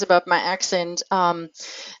curious about my accent,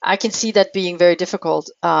 I can see that being very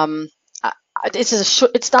difficult.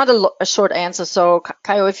 It's not a short answer. So,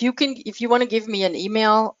 Kaio, if you want to give me an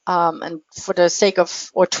email, and for the sake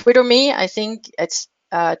of, or Twitter me, I think it's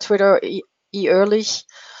Twitter Ehrlich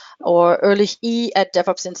or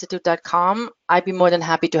ehrlich@devopsinstitute.com. I'd be more than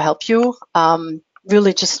happy to help you.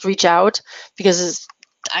 Really, just reach out, because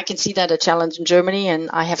I can see that a challenge in Germany,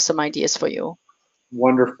 and I have some ideas for you.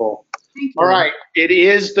 Wonderful. All right, it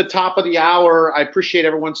is the top of the hour. I appreciate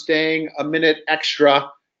everyone staying a minute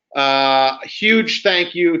extra. Huge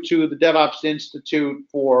thank you to the DevOps Institute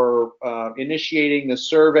for initiating the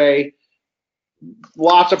survey.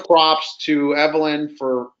 Lots of props to Eveline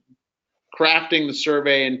for crafting the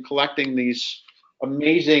survey and collecting these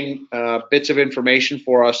amazing bits of information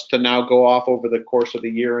for us to now go off over the course of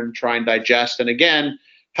the year and try and digest. And again,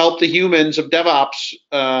 help the humans of DevOps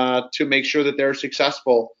to make sure that they're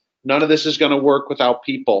successful. None of this is going to work without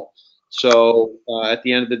people. So at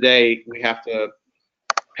the end of the day, we have to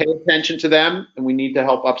pay attention to them, and we need to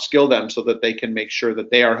help upskill them so that they can make sure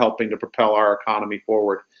that they are helping to propel our economy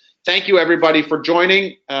forward. Thank you, everybody, for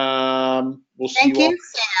joining. We'll see you all. Thank you,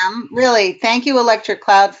 Sam. Really, thank you, Electric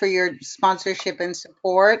Cloud, for your sponsorship and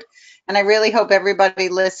support. And I really hope everybody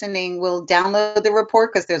listening will download the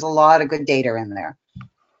report, because there's a lot of good data in there.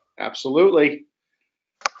 Absolutely.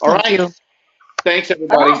 All right. Thank you. Thanks,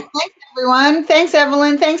 everybody. Thanks, everyone. Thanks,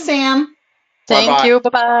 Eveline. Thanks, Sam. Thank Bye-bye. you.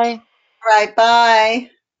 Bye-bye. All right,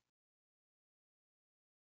 bye.